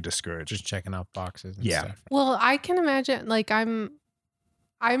you're getting discouraged. Just checking out boxes and stuff. Well, I can imagine, like, I'm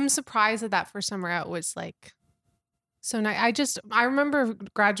surprised that first summer out was like so nice. I remember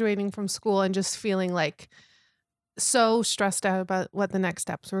graduating from school and just feeling like so stressed out about what the next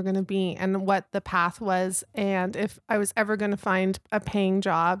steps were going to be and what the path was, and if I was ever going to find a paying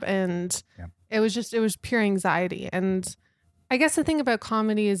job, and it was pure anxiety. And I guess the thing about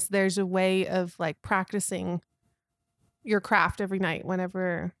comedy is there's a way of like practicing your craft every night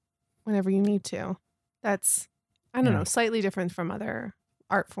whenever you need to. That's, I don't know, slightly different from other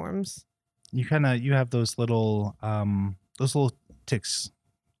art forms. You have those little ticks,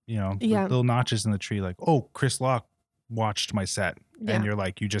 little notches in the tree, like, oh, Chris Locke watched my set, and you're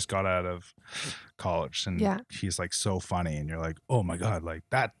like, you just got out of college, and he's like so funny, and you're like, oh my god, like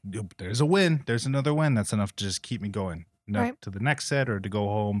that, there's a win, there's another win, that's enough to just keep me going to the next set or to go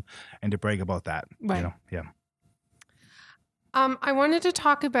home and to brag about that. I wanted to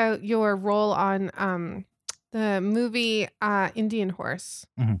talk about your role on the movie Indian Horse,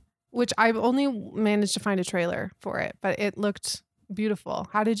 which I've only managed to find a trailer for it, but it looked beautiful.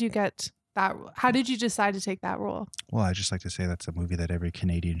 How did you get that? How did you decide to take that role? Well, I just like to say that's a movie that every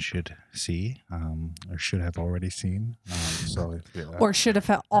Canadian should see, or should have already seen. Or should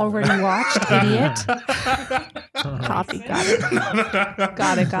have already watched, idiot. Coffee, got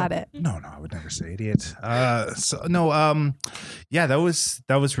it. No, I would never say idiot. That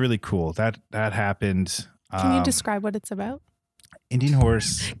was really cool. That happened. Can you describe what it's about? Indian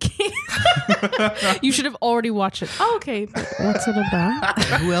Horse. You should have already watched it. Oh, okay. What's it about?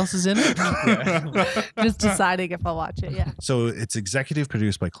 Who else is in it? Just deciding if I'll watch it. Yeah. So it's executive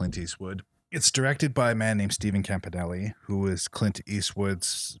produced by Clint Eastwood. It's directed by a man named Stephen Campanelli, who was Clint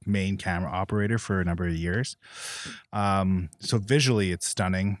Eastwood's main camera operator for a number of years. So visually, it's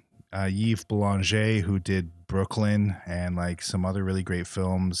stunning. Yves Boulanger, who did Brooklyn and like some other really great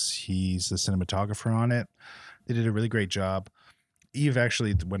films, he's the cinematographer on it. They did a really great job. Yves,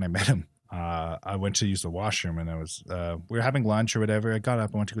 actually, when I met him, I went to use the washroom, and we were having lunch or whatever. I got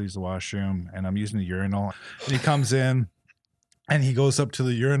up, I went to go use the washroom, and I'm using the urinal. And he comes in, and he goes up to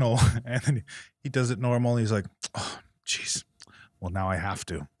the urinal, and then he does it normal. And he's like, "Oh, jeez, well now I have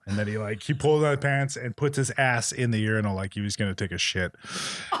to." And then he pulls out his pants and puts his ass in the urinal like he was gonna take a shit.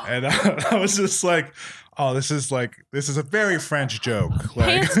 And I was just like, "Oh, this is a very French joke."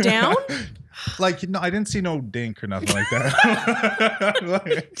 Pants down. I didn't see no dink or nothing like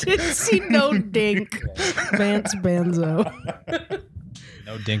that. Didn't see no dink. Vance Banzo.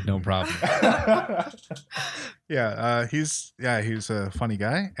 No dink, no problem. He's a funny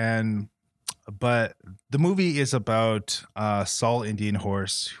guy, but the movie is about Saul Indian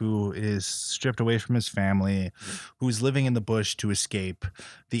Horse, who is stripped away from his family, who's living in the bush to escape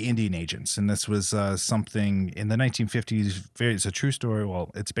the Indian agents. And this was something in the 1950s. It's a true story.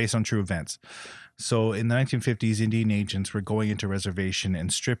 Well, it's based on true events. So in the 1950s, Indian agents were going into reservation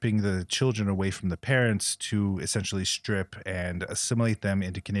and stripping the children away from the parents to essentially strip and assimilate them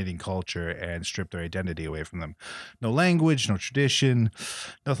into Canadian culture and strip their identity away from them. No language, no tradition,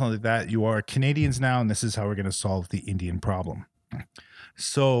 nothing like that. You are Canadians now, and this is how we're going to solve the Indian problem.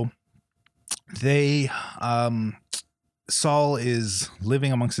 So Saul is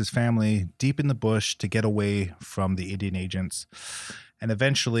living amongst his family deep in the bush to get away from the Indian agents. And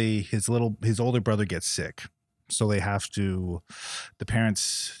eventually his older brother gets sick. So he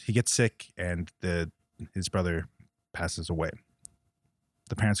gets sick and his brother passes away.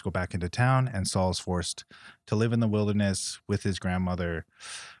 The parents go back into town and Saul's forced to live in the wilderness with his grandmother,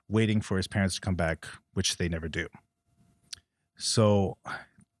 waiting for his parents to come back, which they never do. So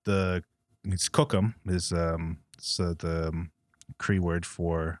it's Cookham is the Cree word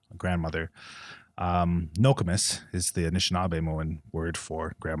for grandmother. Nokomis is the Anishinaabe word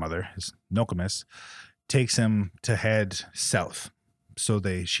for grandmother. Is Nokomis takes him to head south. So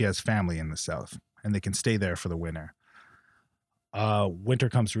she has family in the south and they can stay there for the winter. Winter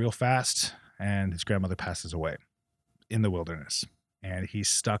comes real fast and his grandmother passes away in the wilderness. And he's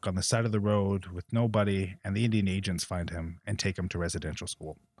stuck on the side of the road with nobody, and the Indian agents find him and take him to residential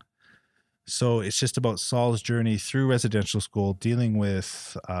school. So it's just about Saul's journey through residential school, dealing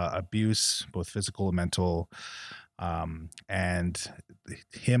with abuse, both physical and mental, and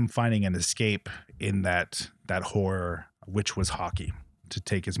him finding an escape in that horror, which was hockey, to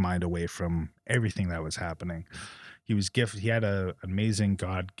take his mind away from everything that was happening. He was gifted. He had amazing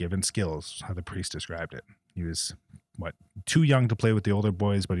God-given skills, how the priest described it. He was too young to play with the older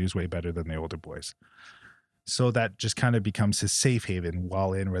boys, but he was way better than the older boys. So that just kind of becomes his safe haven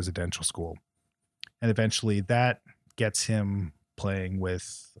while in residential school. And eventually that gets him playing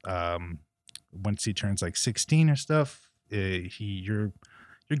with, once he turns like 16 or stuff, you're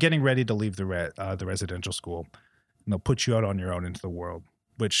getting ready to leave the residential school, and they'll put you out on your own into the world,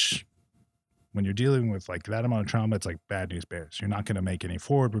 which when you're dealing with like that amount of trauma, it's like bad news bears. You're not going to make any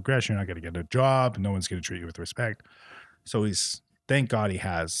forward progression. You're not going to get a job. No one's going to treat you with respect. So thank God he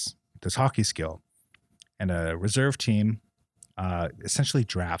has this hockey skill. And a reserve team essentially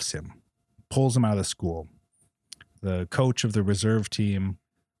drafts him, pulls him out of the school. The coach of the reserve team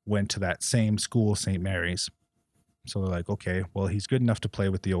went to that same school, St. Mary's. So they're like, okay, well, he's good enough to play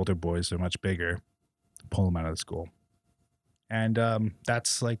with the older boys. They're much bigger. Pull him out of the school. And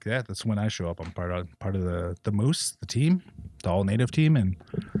that's like that. That's when I show up. I'm part of the Moose, the team, the all native team, and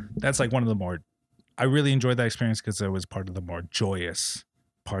that's like one of the more. I really enjoyed that experience because it was part of the more joyous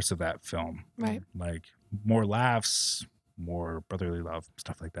parts of that film. Right. Like more laughs, more brotherly love,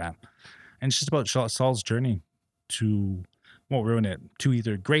 stuff like that. And it's just about Saul's journey to, won't ruin it, to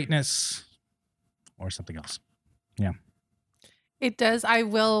either greatness or something else. Yeah. It does. I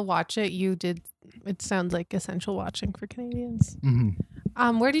will watch it. You did. It sounds like essential watching for Canadians.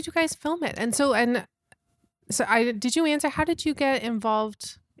 Mm-hmm. Where did you guys film it? And so did you answer? How did you get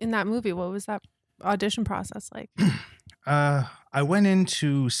involved in that movie? What was that audition process like? I went in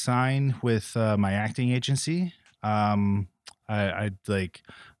to sign with my acting agency. I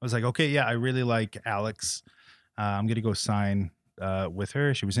was like, okay, yeah, I really like Alex. I'm gonna go sign with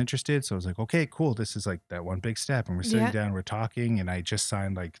her. She was interested, so I was like, okay, cool. This is like that one big step. And we're sitting down, we're talking, and I just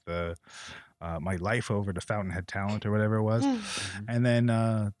signed like my life over to Fountainhead Talent or whatever it was. Mm-hmm. And then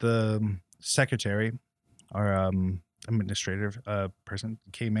the secretary or administrative person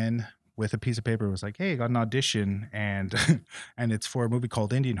came in with a piece of paper. Was like, hey, I got an audition, and and it's for a movie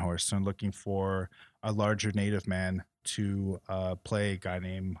called Indian Horse. So I'm looking for a larger native man to play a guy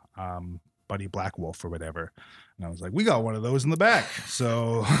named Buddy Black Wolf or whatever. And I was like, we got one of those in the back.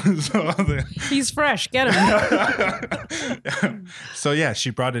 So he's fresh. Get him. So yeah,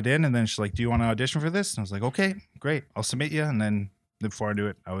 she brought it in, and then she's like, do you want to audition for this? And I was like, okay, great. I'll submit you. And then before I knew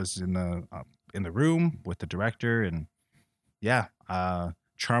it, I was in the room with the director, and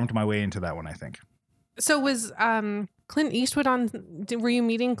charmed my way into that one, I think. So was Clint Eastwood were you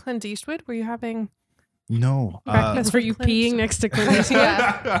meeting Clint Eastwood? Were you having No. Breakfast for you peeing next to Clint Eastwood?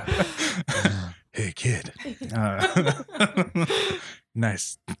 Yeah. Hey, kid.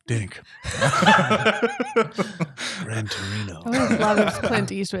 Nice dink. Gran Torino. I would love if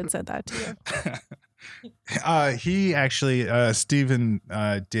Clint Eastwood said that to you. He actually, Steven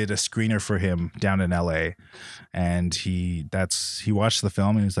did a screener for him down in LA, and he watched the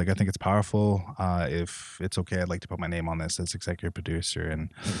film and he was like, I think it's powerful. If it's okay, I'd like to put my name on this as executive producer and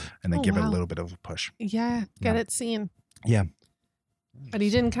then give it a little bit of a push. Yeah, get it seen. Yeah. But he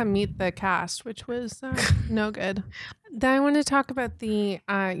didn't come meet the cast, which was no good. Then I want to talk about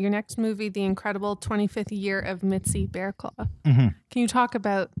your next movie, The Incredible 25th Year of Mitzi Bearclaw. Mm-hmm. Can you talk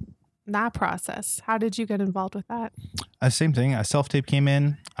about that process? How did you get involved with that? Same thing. A self-tape came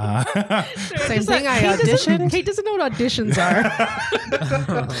in. Same thing. I auditioned. Kate doesn't know what auditions are.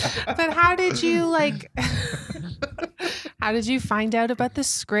 But how did you how did you find out about the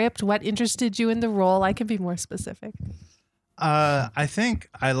script? What interested you in the role? I can be more specific. I think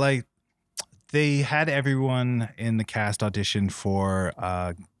They had everyone in the cast audition for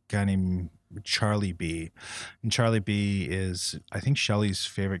a guy named Charlie B. And Charlie B is, I think, Shelley's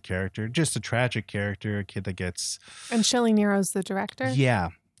favorite character. Just a tragic character, a kid that gets... And Shelley Nero's the director? Yeah.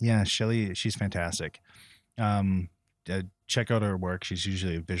 Yeah, Shelley, she's fantastic. Check out her work. She's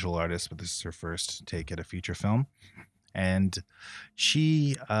usually a visual artist, but this is her first take at a feature film. And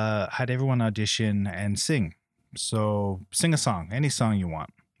she had everyone audition and sing. So sing a song, any song you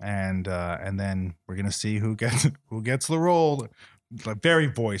want. And then we're going to see who gets the role. Like very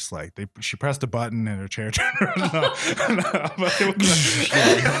voice like she pressed a button and her chair turned around.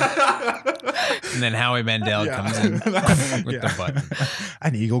 And then Howie Mandel comes in with the button.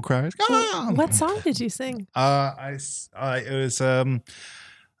 An eagle cries, "Come on!" What song did you sing? It was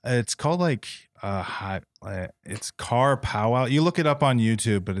it's called like it's Car Powwow. You look it up on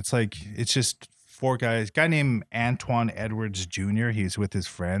YouTube, but it's just four guys. A guy named Antoine Edwards Jr. He's with his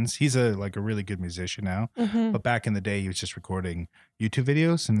friends. He's a really good musician now. Mm-hmm. But back in the day, he was just recording YouTube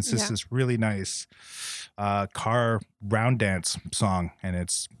videos, and it's just this really nice car round dance song, and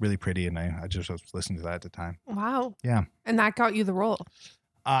it's really pretty. And I just was listening to that at the time. Wow. Yeah. And that got you the role.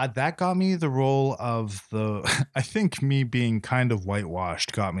 That got me the role of I think me being kind of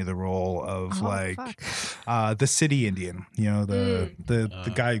whitewashed got me the role of the city Indian,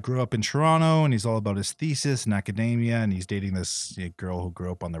 the guy who grew up in Toronto and he's all about his thesis and academia and he's dating this girl who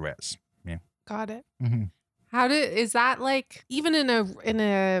grew up on the res. Yeah. Got it. Mm-hmm. Is that like, even in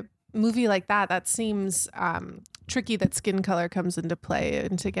a movie like that seems tricky that skin color comes into play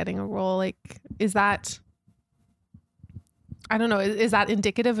into getting a role. Like, is that... I don't know. Is that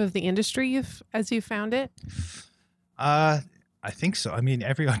indicative of the industry as you found it? I think so. I mean,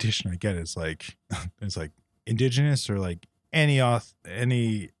 every audition I get is like, it's like Indigenous or like any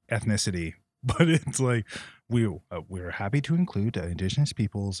ethnicity, but it's like we're happy to include Indigenous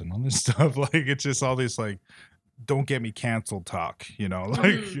peoples and all this stuff. Like it's just all this like, don't get me canceled talk,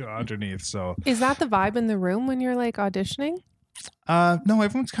 underneath. So is that the vibe in the room when you're like auditioning? No,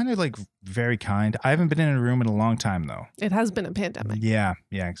 everyone's kind of like very kind. I haven't been in a room in a long time though. It has been a pandemic. Yeah,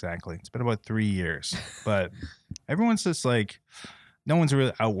 exactly. It's been about 3 years, but everyone's just like, no one's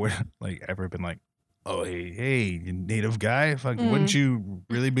really outward like ever been like, oh hey, you native guy, wouldn't you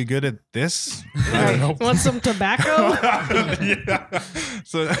really be good at this? I don't know. Want some tobacco? Yeah.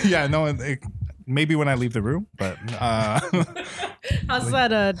 So yeah, no one. Maybe when I leave the room, but how's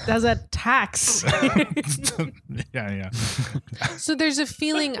that tax? Yeah. So there's a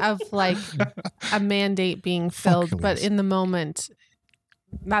feeling of like a mandate being filled, but in the moment,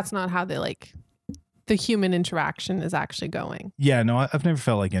 that's not how the human interaction is actually going. Yeah, no, I've never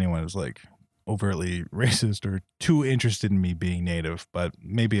felt like anyone was like overtly racist or too interested in me being native, but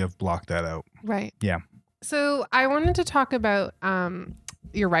maybe I've blocked that out. Right. Yeah. So I wanted to talk about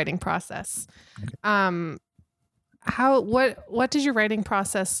your writing process. Okay. What does your writing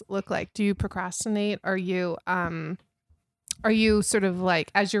process look like? Do you procrastinate? Are you sort of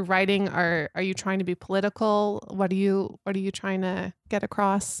like, as you're writing, are you trying to be political? What are you trying to get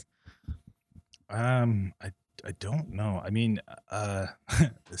across? I don't know. I mean,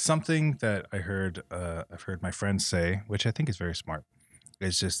 something that I've heard my friends say, which I think is very smart,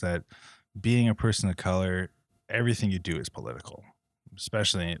 is just that being a person of color, everything you do is political,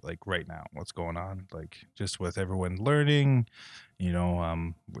 especially like right now, what's going on, like just with everyone learning,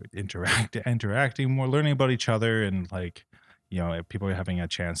 interacting more, learning about each other, and like, people are having a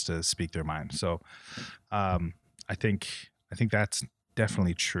chance to speak their mind. So, I think that's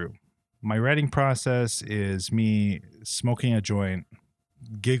definitely true. My writing process is me smoking a joint,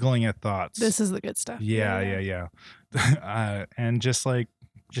 giggling at thoughts. This is the good stuff. Yeah. And just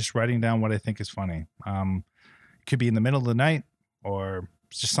writing down what I think is funny. It could be in the middle of the night, or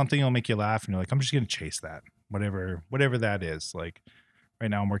it's just something that'll make you laugh, and you're like, I'm just gonna chase that, whatever that is. Like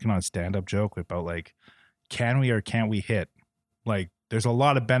right now, I'm working on a stand-up joke about like, can we or can't we hit? Like, there's a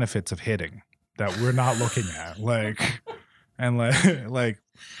lot of benefits of hitting that we're not looking at. Like, and like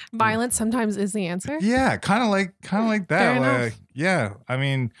violence sometimes is the answer. Yeah, kind of like that. Fair like, enough. Yeah, I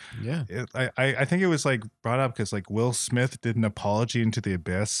mean, yeah. I think it was like brought up because like Will Smith did an apology Into the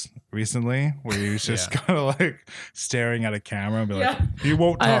Abyss recently, where he was just kind of like staring at a camera and be like, "You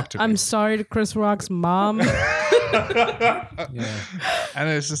won't talk to me." I'm sorry to Chris Rock's mom. Yeah, and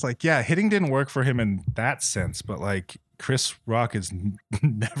it's just like, yeah, hitting didn't work for him in that sense, but like Chris Rock has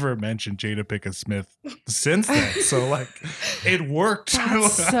never mentioned Jada Pinkett Smith since then. So like it worked.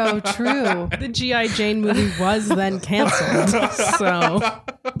 That's so true. The G.I. Jane movie was then canceled.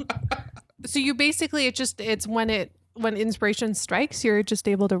 So you basically, it's when inspiration strikes, you're just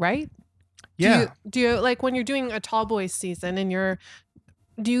able to write? Yeah. Do you like when you're doing a Tall Boys season and you're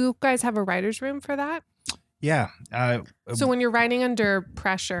Do you guys have a writer's room for that? Yeah. So when you're writing under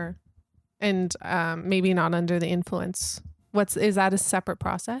pressure and maybe not under the influence, is that a separate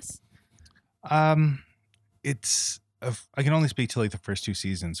process? It's I can only speak to like the first 2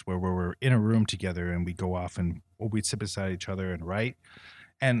 seasons where we're in a room together and we go off and we'd sit beside each other and write.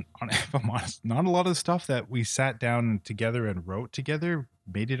 And if I'm honest, not a lot of the stuff that we sat down together and wrote together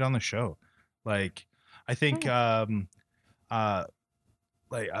made it on the show. Like, I think, there are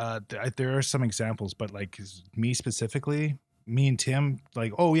some examples, but like me specifically, me and Tim,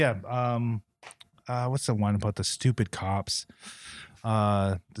 like, oh yeah, what's the one about the stupid cops?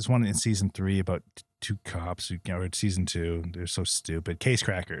 There's one in season 3 about 2 cops, or season 2. They're so stupid. Case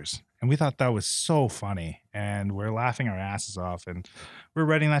crackers. And we thought that was so funny, and we're laughing our asses off, and we're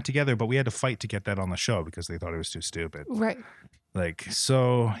writing that together, but we had to fight to get that on the show because they thought it was too stupid. Right. Like,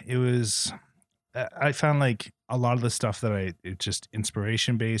 so it was, I found like a lot of the stuff that it's just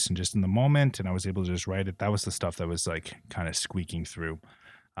inspiration based and just in the moment, and I was able to just write it. That was the stuff that was like kind of squeaking through,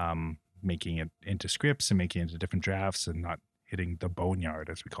 making it into scripts and making it into different drafts and not hitting the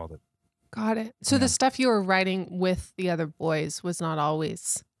boneyard, as we called it. Got it. So the stuff you were writing with the other boys was not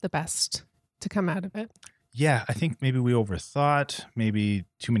always the best to come out of it. Yeah, I think maybe we overthought, maybe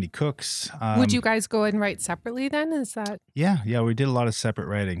too many cooks. Would you guys go and write separately then? Is that? Yeah, we did a lot of separate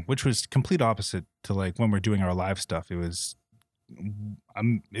writing, which was complete opposite to like when we're doing our live stuff. It was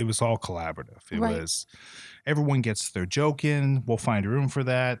all collaborative. It was everyone gets their joke in. We'll find room for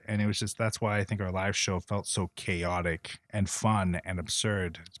that, and it was just that's why I think our live show felt so chaotic and fun and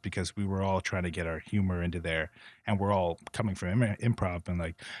absurd. It's because we were all trying to get our humor into there, and we're all coming from improv and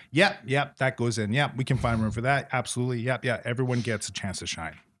like, yep, that goes in. Yep, we can find room for that. Absolutely. Yep. Everyone gets a chance to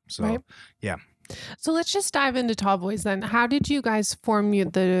shine. So yeah. So let's just dive into Tall Boys then. How did you guys form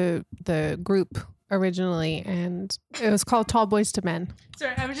the group originally? And it was called Tall Boys to Men.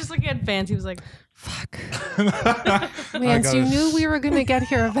 Sorry, I was just looking at Vance. He was like, fuck. Vance, you knew we were going to get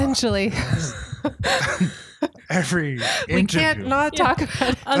here eventually. Every interview. We can't not talk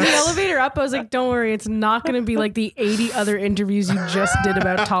about it. On the elevator up, I was like, don't worry, it's not going to be like the 80 other interviews you just did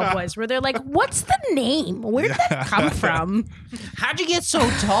about Tall Boys, where they're like, what's the name? Where did that come from? How'd you get so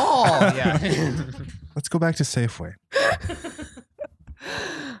tall? Yeah. Let's go back to Safeway.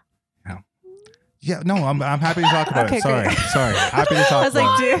 Yeah, no, I'm happy to talk about it. Sorry. Happy to talk about it. I was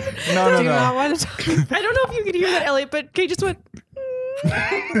like, do you not want to talk? I don't know if you could hear that, Elliot, but Kate just went...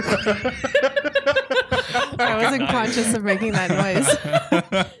 I wasn't conscious of making that noise.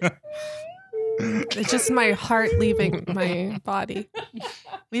 It's just my heart leaving my body.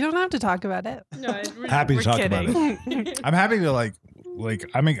 We don't have to talk about it. No, happy to talk about it. I'm happy to like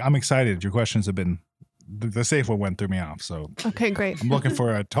I'm excited. Your questions have been the safe one went through me off. So okay, great. I'm looking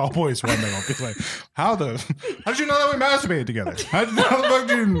for a Tall Boys one that will be like, how did you know that we masturbated together? How the fuck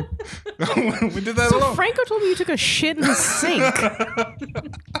did we did that alone? So Franco told me you took a shit in the sink.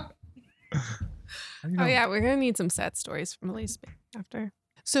 Oh yeah, we're gonna need some set stories from Elise after.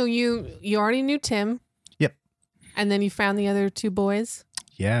 So you already knew Tim. Yep. And then you found the other 2 boys.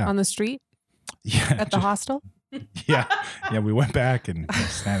 Yeah. On the street. Yeah. At the hostel. Yeah. We went back and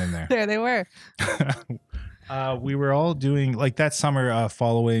standing there. There they were. We were all doing like that summer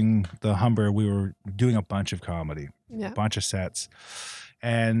following the Humber. We were doing a bunch of comedy, a bunch of sets,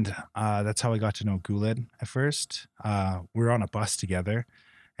 and that's how I got to know Guled at first. We were on a bus together,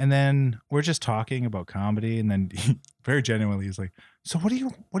 and then we're just talking about comedy, and then very genuinely he's like, "So what do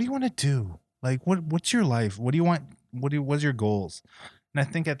you want to do? Like what's your life? What do you want? What's your goals?" And I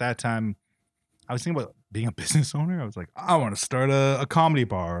think at that time, I was thinking about being a business owner. I was like, I want to start a comedy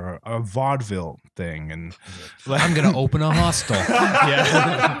bar or a vaudeville thing. And like, I'm going to open a hostel.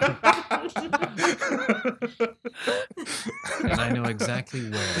 Yeah. And I know exactly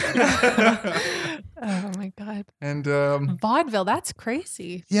where. Oh my God. And vaudeville, that's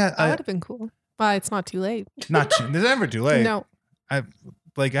crazy. Yeah. That would have been cool. Well, it's not too late. There's never too late. No. I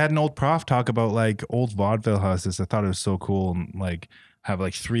had an old prof talk about like old vaudeville houses. I thought it was so cool. And like have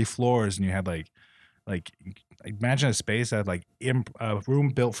like 3 floors and you had like imagine a space that had like a room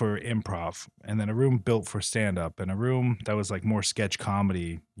built for improv and then a room built for stand up and a room that was like more sketch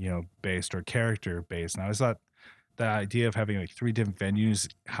comedy, based or character based. And I always thought the idea of having like 3 different venues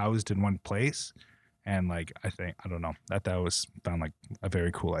housed in one place. And like, I don't know, that was found like a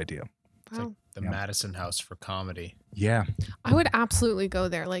very cool idea. It's like the Madison House for comedy. Yeah. I would absolutely go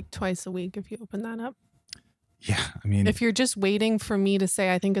there like twice a week if you open that up. Yeah. I mean, if you're just waiting for me to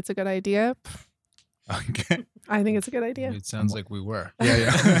say, I think it's a good idea. Okay. I think it's a good idea. It sounds like we were.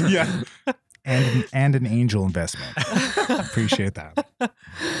 Yeah. and an angel investment. Appreciate that.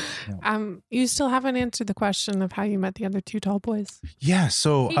 You still haven't answered the question of how you met the other two tall boys. Yeah,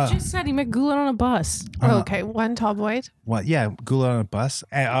 so he just said he met Goulet on a bus. Okay, one tall boy. Well, yeah, Goulet on a bus.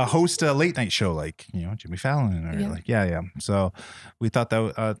 Host a late night show like Jimmy Fallon or yeah. So we thought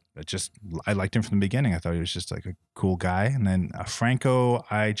that I liked him from the beginning. I thought he was just like a cool guy. And then Franco,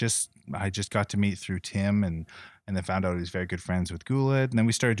 I just got to meet through Tim and then found out he was very good friends with Goulet. And then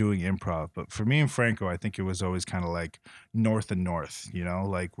we started doing improv. But for me and Franco, I think it was always kind of like north and north,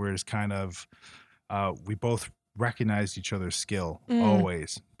 like we're just kind of, we both recognized each other's skill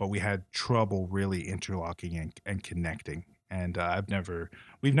always, but we had trouble really interlocking and connecting. And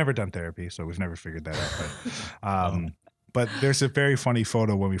we've never done therapy, so we've never figured that out. But there's a very funny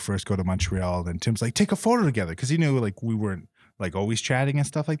photo when we first go to Montreal, and Tim's like, take a photo together. Cause he knew like we weren't like always chatting and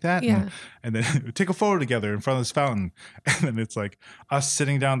stuff like that. Yeah. And then take a photo together in front of this fountain. And then it's like us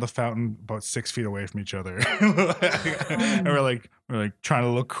sitting down the fountain about 6 feet away from each other. And we're like trying to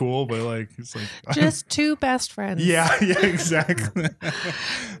look cool, but like, it's like just two best friends. Yeah, exactly.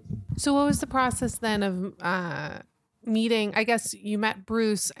 So what was the process then of meeting? I guess you met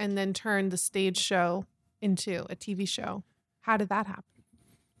Bruce and then turned the stage show into a TV show. How did that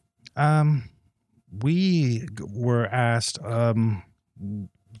happen? We were asked, the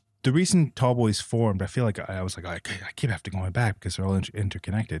reason Tall Boys formed, I feel like I was like, I keep having to go back because they're all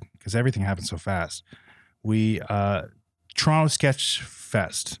interconnected because everything happens so fast. Toronto Sketch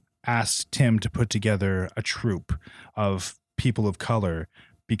Fest asked Tim to put together a troupe of people of color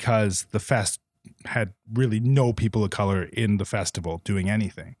because the fest had really no people of color in the festival doing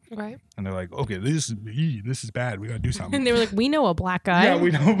anything. Right. And they're like, okay, this is bad. We got to do something. And they were like, we know a black guy. Yeah, we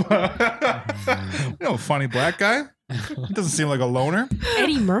know a funny black guy. He doesn't seem like a loner.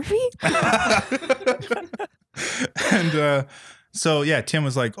 Eddie Murphy? And so yeah, Tim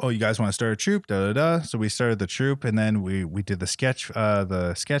was like, oh, you guys want to start a troupe? So we started the troupe, and then we did the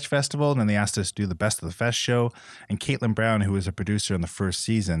sketch festival, and then they asked us to do the Best of the Fest show. And Caitlin Brown, who was a producer in the first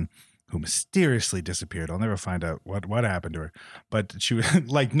season, who mysteriously disappeared. I'll never find out what happened to her. But she was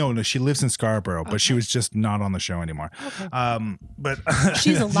like, no, she lives in Scarborough, but she was just not on the show anymore. Okay. But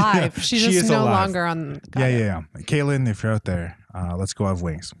she's alive. She's just no longer on. Yeah. Caitlin, if you're out there, let's go have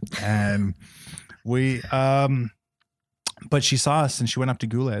wings. And we, but she saw us and she went up to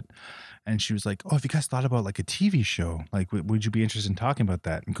Goulet and she was like, oh, have you guys thought about like a TV show? Like, would you be interested in talking about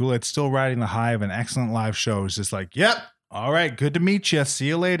that? And Goulet's still riding the high of an excellent live show. It's just like, yep. All right, good to meet you. See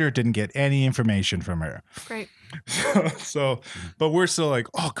you later. Didn't get any information from her. Great. But we're still like,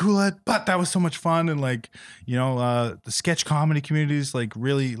 oh, Goulet, but that was so much fun. And like, the sketch comedy community is like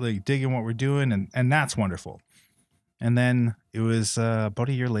really like digging what we're doing. And that's wonderful. And then it was about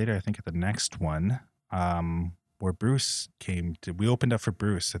a year later, I think at the next one, where Bruce we opened up for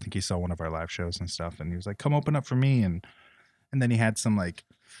Bruce. I think he saw one of our live shows and stuff. And he was like, come open up for me. And then he had some like,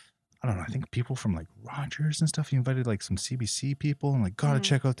 I don't know, I think people from like Rogers and stuff. He invited like some CBC people and like, gotta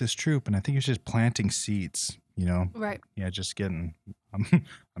check out this troupe. And I think he was just planting seeds, Right. Yeah, just getting,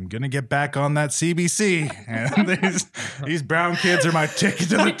 I'm going to get back on that CBC. And these brown kids are my ticket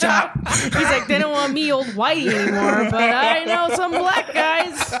to the top. He's like, they don't want me old white anymore, but I know some black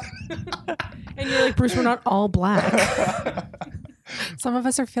guys. And you're like, Bruce, we're not all black. Some of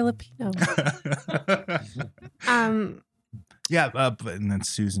us are Filipino. Yeah, and then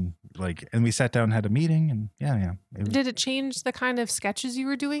Susan, and we sat down and had a meeting, and yeah. Did it change the kind of sketches you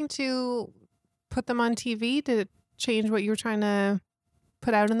were doing to put them on TV? Did it change what you were trying to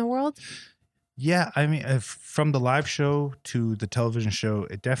put out in the world? Yeah, I mean, from the live show to the television show,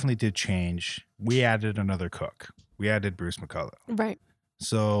 it definitely did change. We added another cook. We added Bruce McCullough. Right.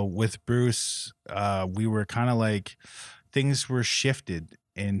 So with Bruce, we were kind of like, things were shifted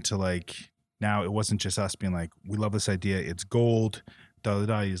into like, now it wasn't just us being like, we love this idea, it's gold,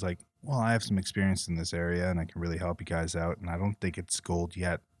 He's like, well, I have some experience in this area and I can really help you guys out. And I don't think it's gold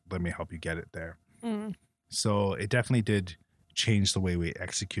yet. Let me help you get it there. So it definitely did change the way we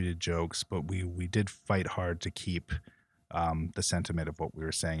executed jokes, but we did fight hard to keep the sentiment of what we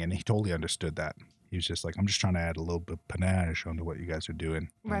were saying. And he totally understood that. He was just like, I'm just trying to add a little bit of panache onto what you guys are doing.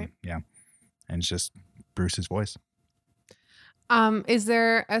 Right. Yeah. And it's just Bruce's voice. Is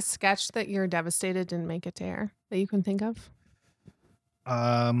there a sketch that you're devastated didn't make it to air that you can think of?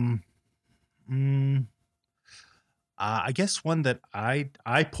 I guess one that I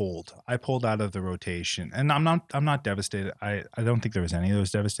pulled out of the rotation, and I'm not devastated. I don't think there was any that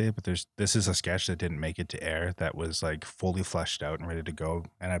was devastated, but this is a sketch that didn't make it to air that was like fully fleshed out and ready to go.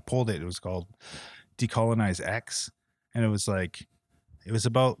 And I pulled it. It was called Decolonize X. And it was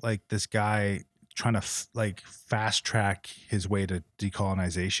about like this guy trying to like fast track his way to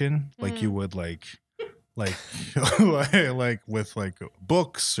decolonization, like you would like with like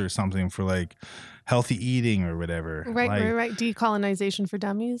books or something for like healthy eating or whatever. Right. Decolonization for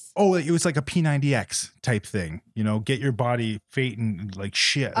dummies. Oh, it was like a P90X type thing, you know, get your body fat and like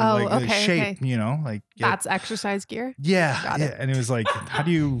shit, oh, like okay, shape, okay. you know, like that's exercise gear. Yeah, Got it. And it was like, how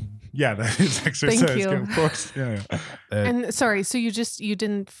do you? Yeah, that is exercise. Thank you. Of course. Yeah. And sorry, so you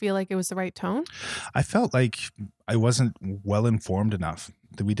didn't feel like it was the right tone? I felt like I wasn't well informed enough,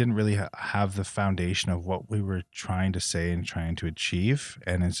 that we didn't really have the foundation of what we were trying to say and trying to achieve.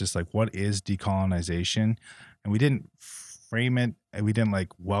 And it's just like, what is decolonization? And we didn't frame it, and we didn't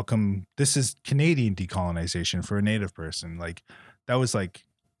like welcome, this is Canadian decolonization for a Native person. Like that was like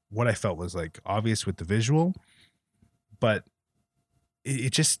what I felt was like obvious with the visual, but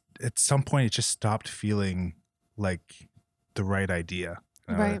it just, at some point, it just stopped feeling like the right idea.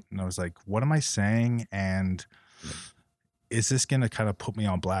 Right. And I was like, what am I saying? And is this going to kind of put me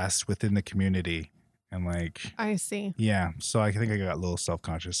on blast within the community? And like, I see. Yeah. So I think I got a little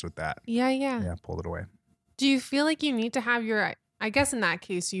self-conscious with that. Yeah. Yeah. Pulled it away. Do you feel like you need to have I guess in that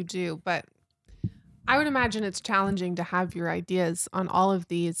case you do, but I would imagine it's challenging to have your ideas on all of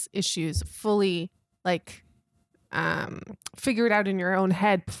these issues fully like figure it out in your own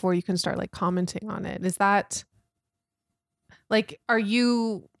head before you can start like commenting on it. Is that like, have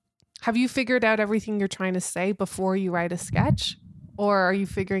you figured out everything you're trying to say before you write a sketch, or are you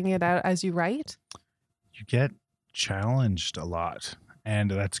figuring it out as you write? You get challenged a lot, and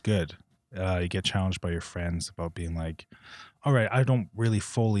that's good. You get challenged by your friends about being like, all right, I don't really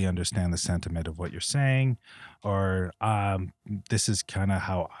fully understand the sentiment of what you're saying, or this is kind of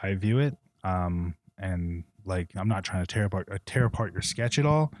how I view it. And like, I'm not trying to tear apart your sketch at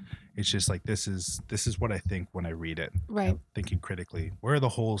all. It's just like, this is what I think when I read it. Right. You know, thinking critically, where are the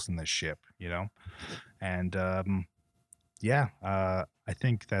holes in this ship, you know? And I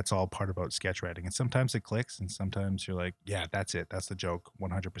think that's all part about sketch writing. And sometimes it clicks, and sometimes you're like, yeah, that's it. That's the joke.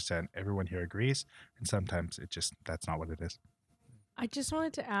 100%. Everyone here agrees. And sometimes that's not what it is. I just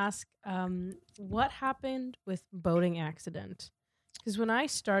wanted to ask, what happened with Boating Accident? Because when I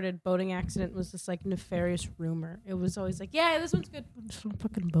started, Boating Accident was this like nefarious rumor. It was always like, yeah, this one's good, but it's not a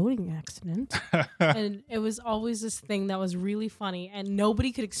fucking boating accident. And it was always this thing that was really funny, and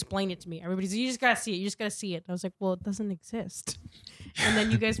nobody could explain it to me. Everybody's like, you just gotta see it. You just gotta see it. And I was like, well, it doesn't exist. And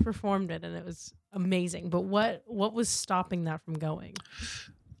then you guys performed it, and it was amazing. But what was stopping that from going?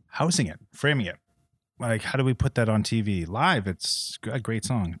 Housing it, framing it. Like, how do we put that on TV? Live, it's a great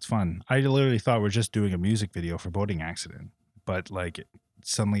song. It's fun. I literally thought we're just doing a music video for Boating Accident. But like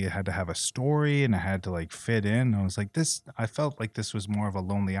suddenly it had to have a story, and it had to like fit in. I was like, I felt like this was more of a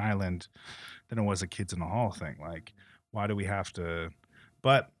Lonely Island than it was a Kids in the Hall thing. Like, why do we have to?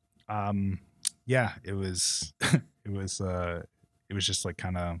 But it was it was just like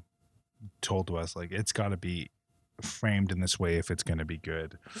kind of told to us like, it's got to be framed in this way if it's going to be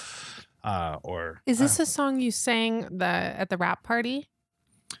good. Is this a song you sang at the rap party?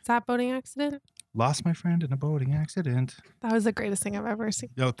 Is that Boating Accident? Lost my friend in a boating accident. That was the greatest thing I've ever seen.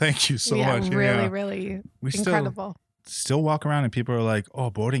 Yo, thank you so much. Really incredible. Still walk around and people are like, oh,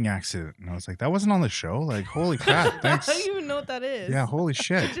 boating accident. And I was like, that wasn't on the show? Like, holy crap. Thanks. I don't even know what that is. Yeah, holy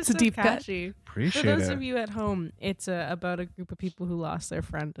shit. It's a deep catchy. Appreciate it. For those it. of you at home, it's about a group of people who lost their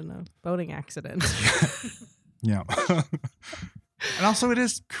friend in a boating accident. Yeah. And also it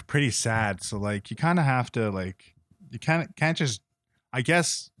is pretty sad. So like, you kind of have to like, you can't just, I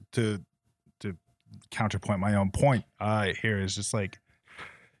guess to counterpoint my own point here is just like,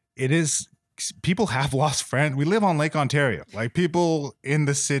 it is, people have lost friends. We live on Lake Ontario. Like, people in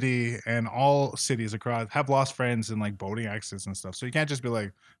the city and all cities across have lost friends in like boating accidents and stuff. So you can't just be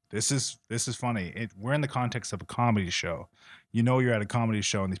like, this is funny. We're in the context of a comedy show. You know, you're at a comedy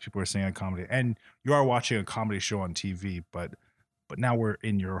show and these people are saying a comedy, and you are watching a comedy show on TV, but now we're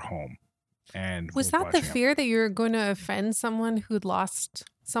in your home. And was that the fear that you're going to offend someone who'd lost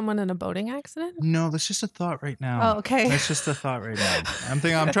someone in a boating accident? No, that's just a thought right now. Oh, okay. That's just a thought right now. I'm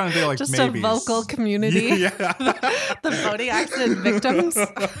trying to think like just maybes. A vocal community. Yeah. The boating accident victims.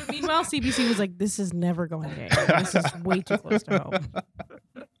 Meanwhile, CBC was like, this is never going to air. This is way too close to home.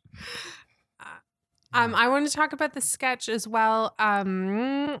 I want to talk about the sketch as well.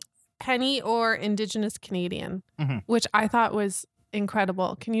 Penny or Indigenous Canadian, which I thought was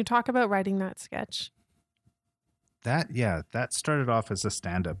incredible. Can you talk about writing that sketch? That started off as a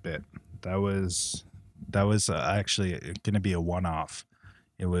stand-up bit. That was actually going to be a one-off.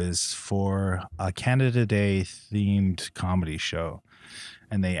 It was for a Canada Day themed comedy show,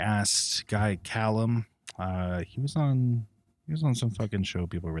 and they asked Guy Callum. He was on He was on some fucking show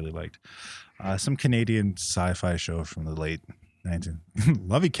people really liked. Some Canadian sci-fi show from the late 19.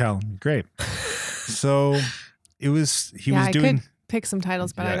 Love you, Cal. Great. So he was doing. Could pick some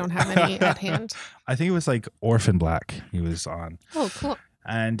titles, but I don't have any at hand. I think it was like Orphan Black he was on. Oh, cool.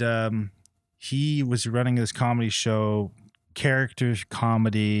 And he was running this comedy show, characters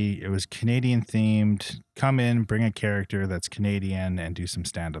comedy. It was Canadian themed. Come in, bring a character that's Canadian and do some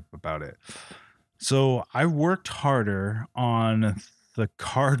stand-up about it. So I worked harder on the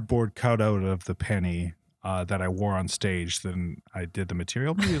cardboard cutout of the penny that I wore on stage than I did the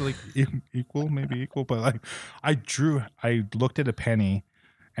material. Maybe like equal, but like I looked at a penny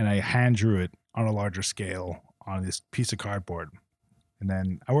and I hand drew it on a larger scale on this piece of cardboard. And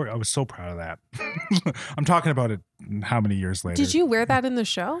then I was so proud of that. I'm talking about it how many years later. Did you wear that in the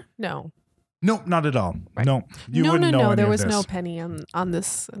show? No. Nope, not at all. Right. No, you wouldn't know. There was no penny on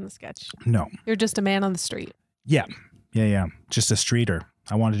this in the sketch. No, you're just a man on the street. Yeah. Just a streeter.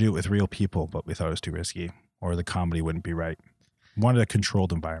 I wanted to do it with real people, but we thought it was too risky, or the comedy wouldn't be right. Wanted a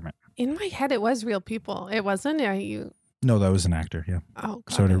controlled environment. In my head, it was real people. It wasn't. No, that was an actor. Yeah. Oh,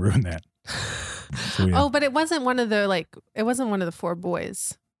 so to ruin that. So, yeah. Oh, but it wasn't one of the four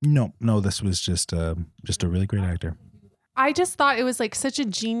boys. No, this was just a really great actor. I just thought it was like such a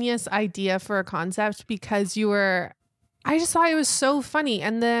genius idea for a concept because I just thought it was so funny.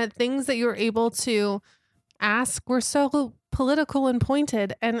 And the things that you were able to ask were so political and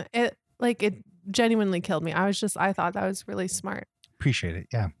pointed. And it genuinely killed me. I thought that was really smart. Appreciate it.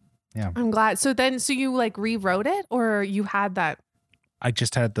 Yeah. I'm glad. So you like rewrote it or you had that? I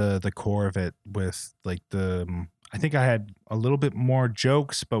just had the core of it with like I think I had a little bit more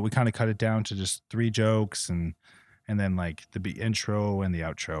jokes, but we kind of cut it down to just 3 jokes and then like the intro and the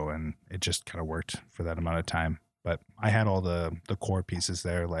outro, and it just kind of worked for that amount of time. But I had all the core pieces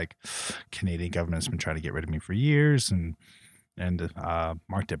there, like Canadian government's been trying to get rid of me for years, and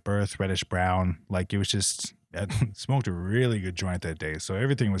marked at birth, reddish brown. Like it was just, I smoked a really good joint that day, so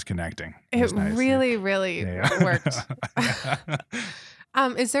everything was connecting. It nice. Really worked.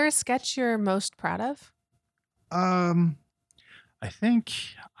 Is there a sketch you're most proud of? I think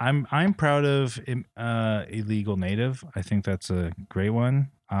I'm proud of Illegal Native. I think that's a great one.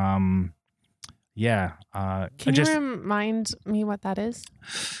 Can you remind me what that is?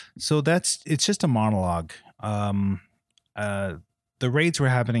 So it's just a monologue. The raids were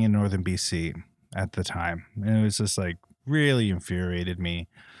happening in northern BC at the time, and it was just like really infuriated me,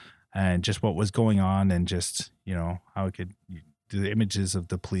 and just what was going on, and just how it could. The images of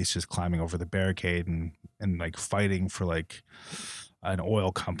the police just climbing over the barricade and like fighting for like an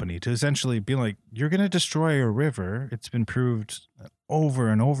oil company to essentially be like, you're going to destroy a river. It's been proved over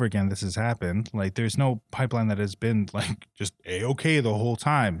and over again this has happened. Like there's no pipeline that has been like just A-okay the whole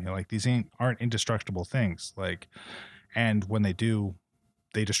time. Like these aren't indestructible things. Like, and when they do,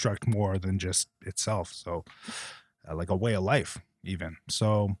 they destruct more than just itself. So like a way of life even.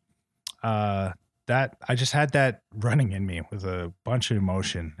 So that I just had that running in me with a bunch of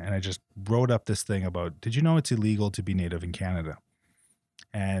emotion, and I just wrote up this thing about, did you know it's illegal to be Native in Canada?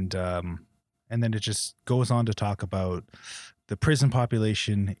 And then it just goes on to talk about the prison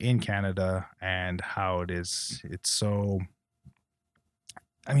population in Canada and how it's so,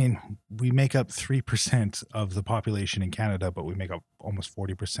 I mean, we make up 3% of the population in Canada, but we make up almost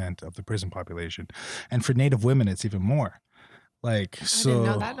 40% of the prison population. And for Native women, it's even more. Like, so I didn't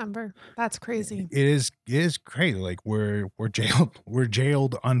know that number. That's crazy. It is crazy. Like we're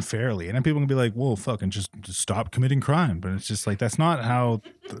jailed unfairly, and then people can be like, "Well, fucking just stop committing crime." But it's just like that's not how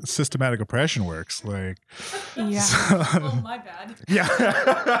systematic oppression works. Like, yeah. So, oh, my bad. Yeah.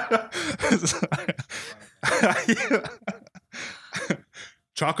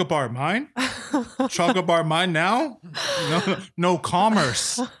 Chocolate bar mine? Chocolate bar mine now? No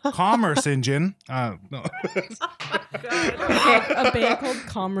commerce engine. No. A band called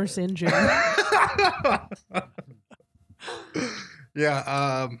Commerce Engine.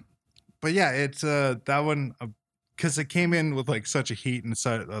 Yeah. But yeah, it's that one because it came in with like such a heat and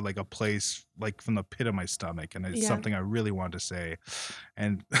such like a place like from the pit of my stomach, and it's something I really wanted to say.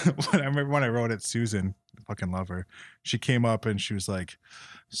 And I remember when I wrote it, Susan, fucking love her, she came up and she was like,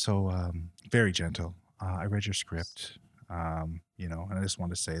 so very gentle, I read your script, and I just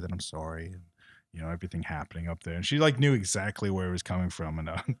wanted to say that I'm sorry, and everything happening up there, and she like knew exactly where it was coming from, and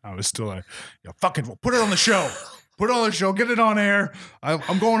I was still like, fucking put it on the show, get it on air,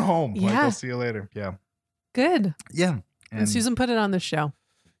 I'm going home. Like, I'll see you later. Yeah, good. Yeah. And Susan put it on the show.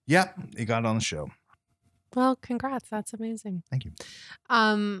 Yep, it got on the show. Well, congrats. That's amazing. Thank you.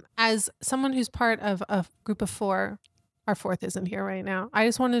 As someone who's part of a group of 4, Our fourth isn't here right now. I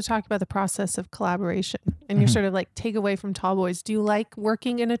just wanted to talk about the process of collaboration and your sort of like takeaway from Tall Boys. Do you like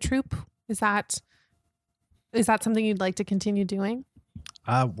working in a troupe? Is that something you'd like to continue doing?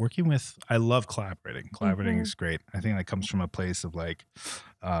 I love collaborating. Collaborating is great. I think that comes from a place of like,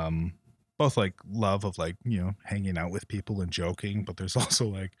 both like love of like, hanging out with people and joking, but there's also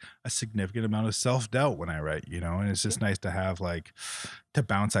like a significant amount of self-doubt when I write, and it's just nice to have like to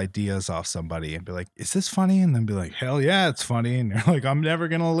bounce ideas off somebody and be like, is this funny? And then be like, hell yeah, it's funny. And they're like, I'm never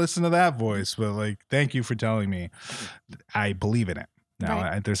going to listen to that voice, but like, thank you for telling me. I believe in it.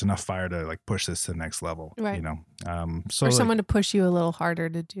 Now there's enough fire to like push this to the next level, right. So or someone to push you a little harder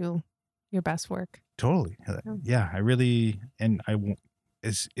to do your best work. Totally. Yeah. I really, and I won't,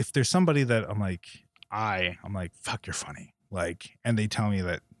 is if there's somebody that I'm like, fuck, you're funny. Like, and they tell me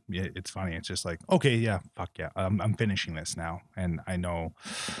that it's funny. It's just like, okay, yeah, fuck yeah. I'm finishing this now. And I know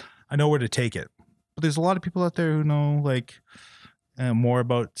where to take it. But there's a lot of people out there who know like more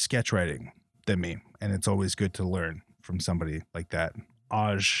about sketch writing than me. And it's always good to learn from somebody like that.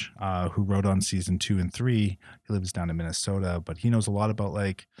 Aj, who wrote on season 2 and 3, he lives down in Minnesota, but he knows a lot about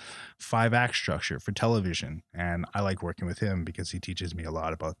like 5-act structure for television. And I like working with him because he teaches me a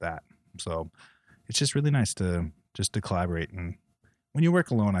lot about that. So it's just really nice to collaborate. And when you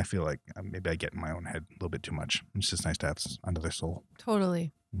work alone, I feel like maybe I get in my own head a little bit too much. It's just nice to have another soul.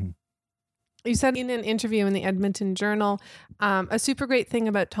 Totally. Mm-hmm. You said in an interview in the Edmonton Journal, a super great thing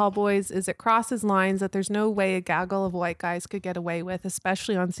about Tall Boys is it crosses lines that there's no way a gaggle of white guys could get away with,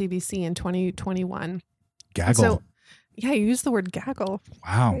 especially on CBC in 2021. Gaggle. So, yeah, you used the word gaggle.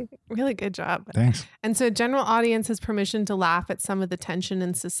 Wow. Really good job. Thanks. And so general audience has permission to laugh at some of the tension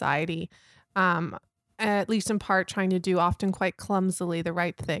in society, at least in part trying to do often quite clumsily the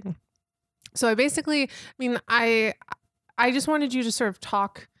right thing. So I just wanted you to sort of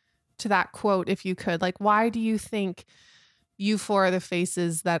talk to that quote, if you could. Like, why do you think you four are the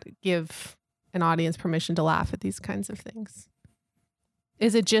faces that give an audience permission to laugh at these kinds of things?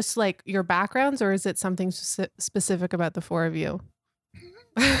 Is it just like your backgrounds, or is it something specific about the four of you?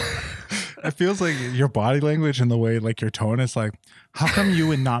 It feels like your body language and the way like your tone is like, how come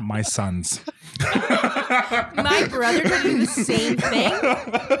you and not my sons? My brother did do the same thing.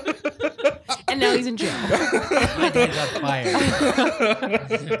 And now he's in jail. My dad got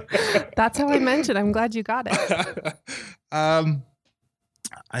fired. That's how I meant it. I'm glad you got it. I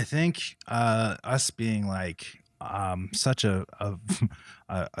think us being like such a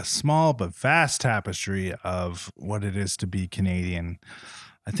small but vast tapestry of what it is to be Canadian.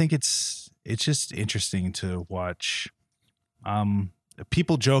 I think it's just interesting to watch.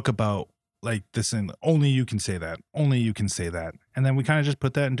 People joke about like this, and only you can say that. Only you can say that. And then we kind of just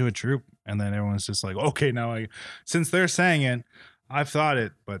put that into a troupe, and then everyone's just like, okay, now since they're saying it, I've thought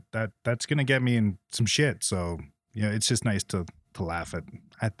it, but that's gonna get me in some shit. So it's just nice to laugh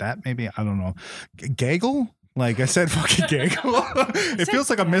at that. Maybe, I don't know, gaggle. Like I said, fucking gaggle. It feels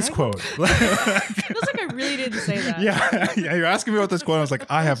like a misquote. It feels like I really didn't say that. Yeah. You're asking me about this quote. I was like,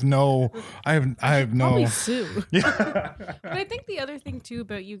 I have no. Probably sue. Yeah. But I think the other thing too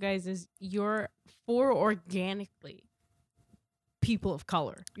about you guys is you're for organically people of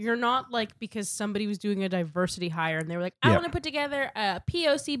color. You're not like because somebody was doing a diversity hire and they were like, I want to put together a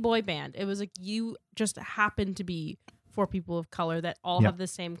POC boy band. It was like you just happened to be for people of color that all have the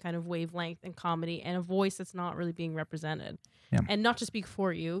same kind of wavelength and comedy and a voice that's not really being represented. Yeah. And not to speak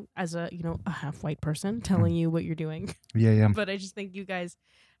for you as a half white person telling you what you're doing. Yeah. But I just think you guys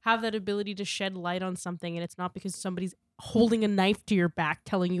have that ability to shed light on something, and it's not because somebody's holding a knife to your back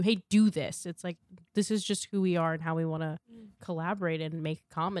telling you, hey, do this. It's like, this is just who we are and how we want to collaborate and make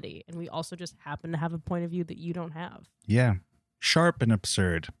comedy. And we also just happen to have a point of view that you don't have. Yeah. Sharp and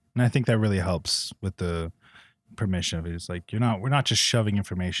absurd. And I think that really helps with the permission of it. It's like we're not just shoving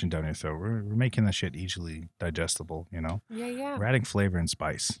information down your throat. We're making that shit easily digestible, Yeah. We're adding flavor and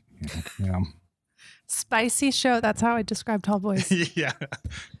spice. Spicy show. That's how I describe Tall Boys. Yeah.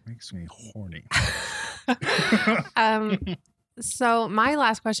 Makes me horny. So my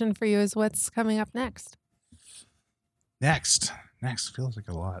last question for you is, what's coming up next? Next feels like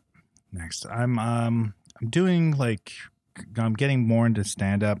a lot. Next, I'm doing like, I'm getting more into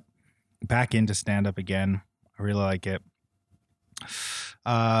back into stand up again. I really like it.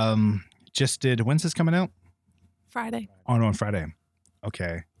 When's this coming out? Friday. Oh no, on Friday.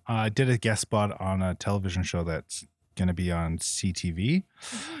 Okay. I did a guest spot on a television show that's going to be on CTV.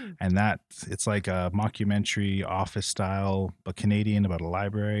 And it's like a mockumentary office style, but Canadian, about a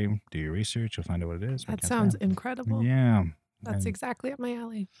library. Do your research. You'll find out what it is. That sounds incredible. Yeah. That's exactly up my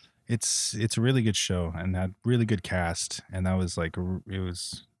alley. It's a really good show and had really good cast. And that was like, it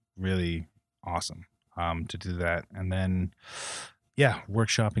was really awesome. to do that. And then,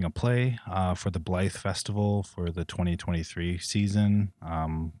 workshopping a play for the Blythe Festival for the 2023 season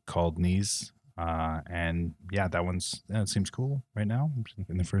called Knees. And that seems cool right now. I'm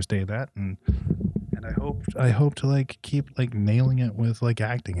in the first day of that. And I hope to like keep like nailing it with like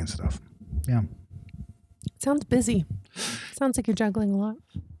acting and stuff. Yeah. Sounds busy. Sounds like you're juggling a lot.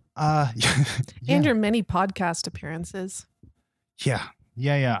 Yeah. And your many podcast appearances. Yeah.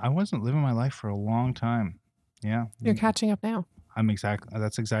 I wasn't living my life for a long time. Yeah. You're catching up now.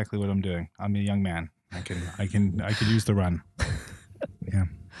 That's exactly what I'm doing. I'm a young man. I can use the run. Yeah.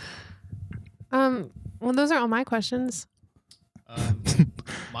 Well, those are all my questions.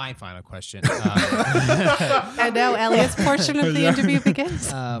 My final question. And now Elliot's portion of the interview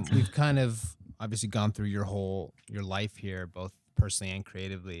begins. We've kind of obviously gone through your life here, both personally and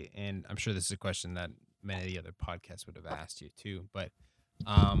creatively. And I'm sure this is a question that many of the other podcasts would have asked you too. But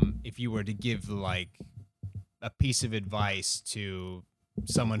if you were to give like a piece of advice to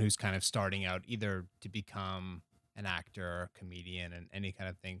someone who's kind of starting out, either to become an actor or a comedian and any kind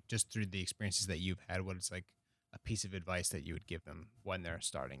of thing, just through the experiences that you've had, what is like a piece of advice that you would give them when they're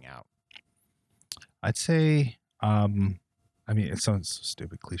starting out? I'd say, it sounds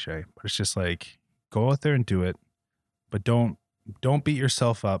stupid cliche, but it's just like, go out there and do it, but don't beat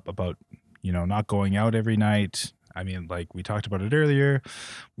yourself up about, not going out every night. I mean, like we talked about it earlier,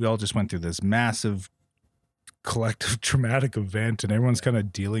 we all just went through this massive collective traumatic event and everyone's kind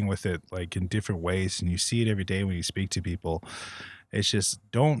of dealing with it like in different ways, and you see it every day when you speak to people. It's just,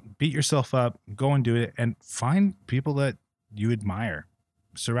 don't beat yourself up, go and do it, and find people that you admire,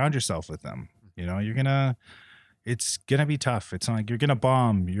 surround yourself with them. It's gonna be tough. It's not like you're gonna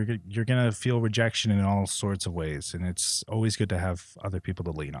bomb, you're gonna feel rejection in all sorts of ways, and it's always good to have other people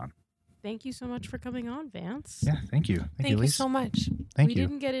to lean on. Thank you so much for coming on, Vance. Yeah, thank you. Thank you so much. We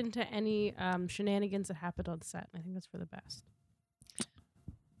didn't get into any shenanigans that happened on set. I think that's for the best.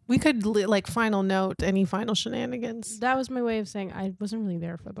 We could final note any final shenanigans. That was my way of saying I wasn't really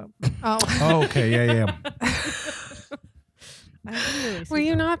there for them. Oh, okay, yeah. Were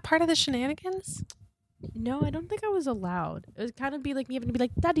you not part of the shenanigans? No, I don't think I was allowed. It would kind of be like me having to be like,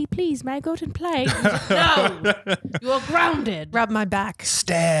 Daddy, please, may I go out and play? Like, no, you are grounded. Rub my back.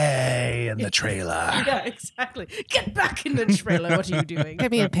 Stay in the trailer. Yeah, exactly. Get back in the trailer. What are you doing?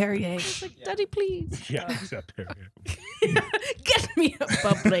 Give me a Perrier. Like, Daddy, please. Yeah, exact Perrier. Get me a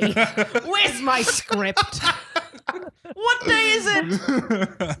bubbly. Where's my script? What day is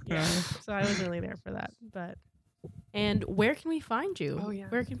it? Yeah, so I wasn't really there for that, but. And where can we find you? Oh, yeah.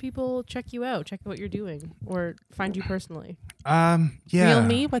 Where can people check you out, check out what you're doing, or find you personally? Yeah. Real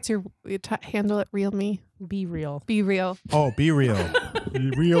Me? What's your handle at Real Me? Be real. Be real. Oh, be real.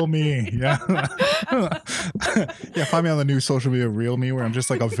 Be real me. Yeah. Yeah, find me on the new social media, Real Me, where I'm just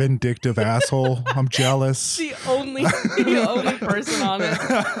like a vindictive asshole. I'm jealous. The only person on it.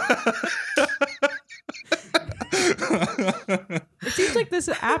 It seems like this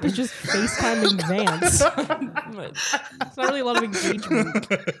app is just FaceTiming Vance. It's not really a lot of engagement.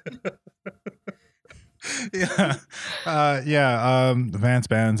 Vance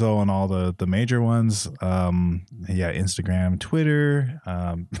Banzo on all the major ones. Instagram, Twitter.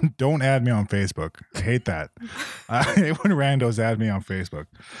 Don't add me on Facebook. I hate that. I hate when randos add me on Facebook.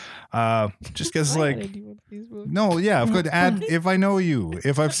 Just because no, yeah, of course. Add if I know you,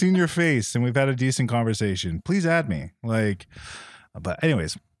 if I've seen your face and we've had a decent conversation, please add me. But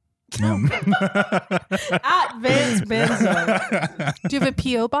anyways. At Vance Banzo. Do you have a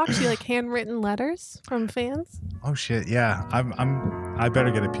P.O. box? Do you like handwritten letters from fans? Oh shit, yeah. I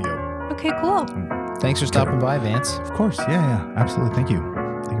better get a P.O. Okay, cool. Thanks for stopping by, Vance. Of course, yeah, absolutely. Thank you.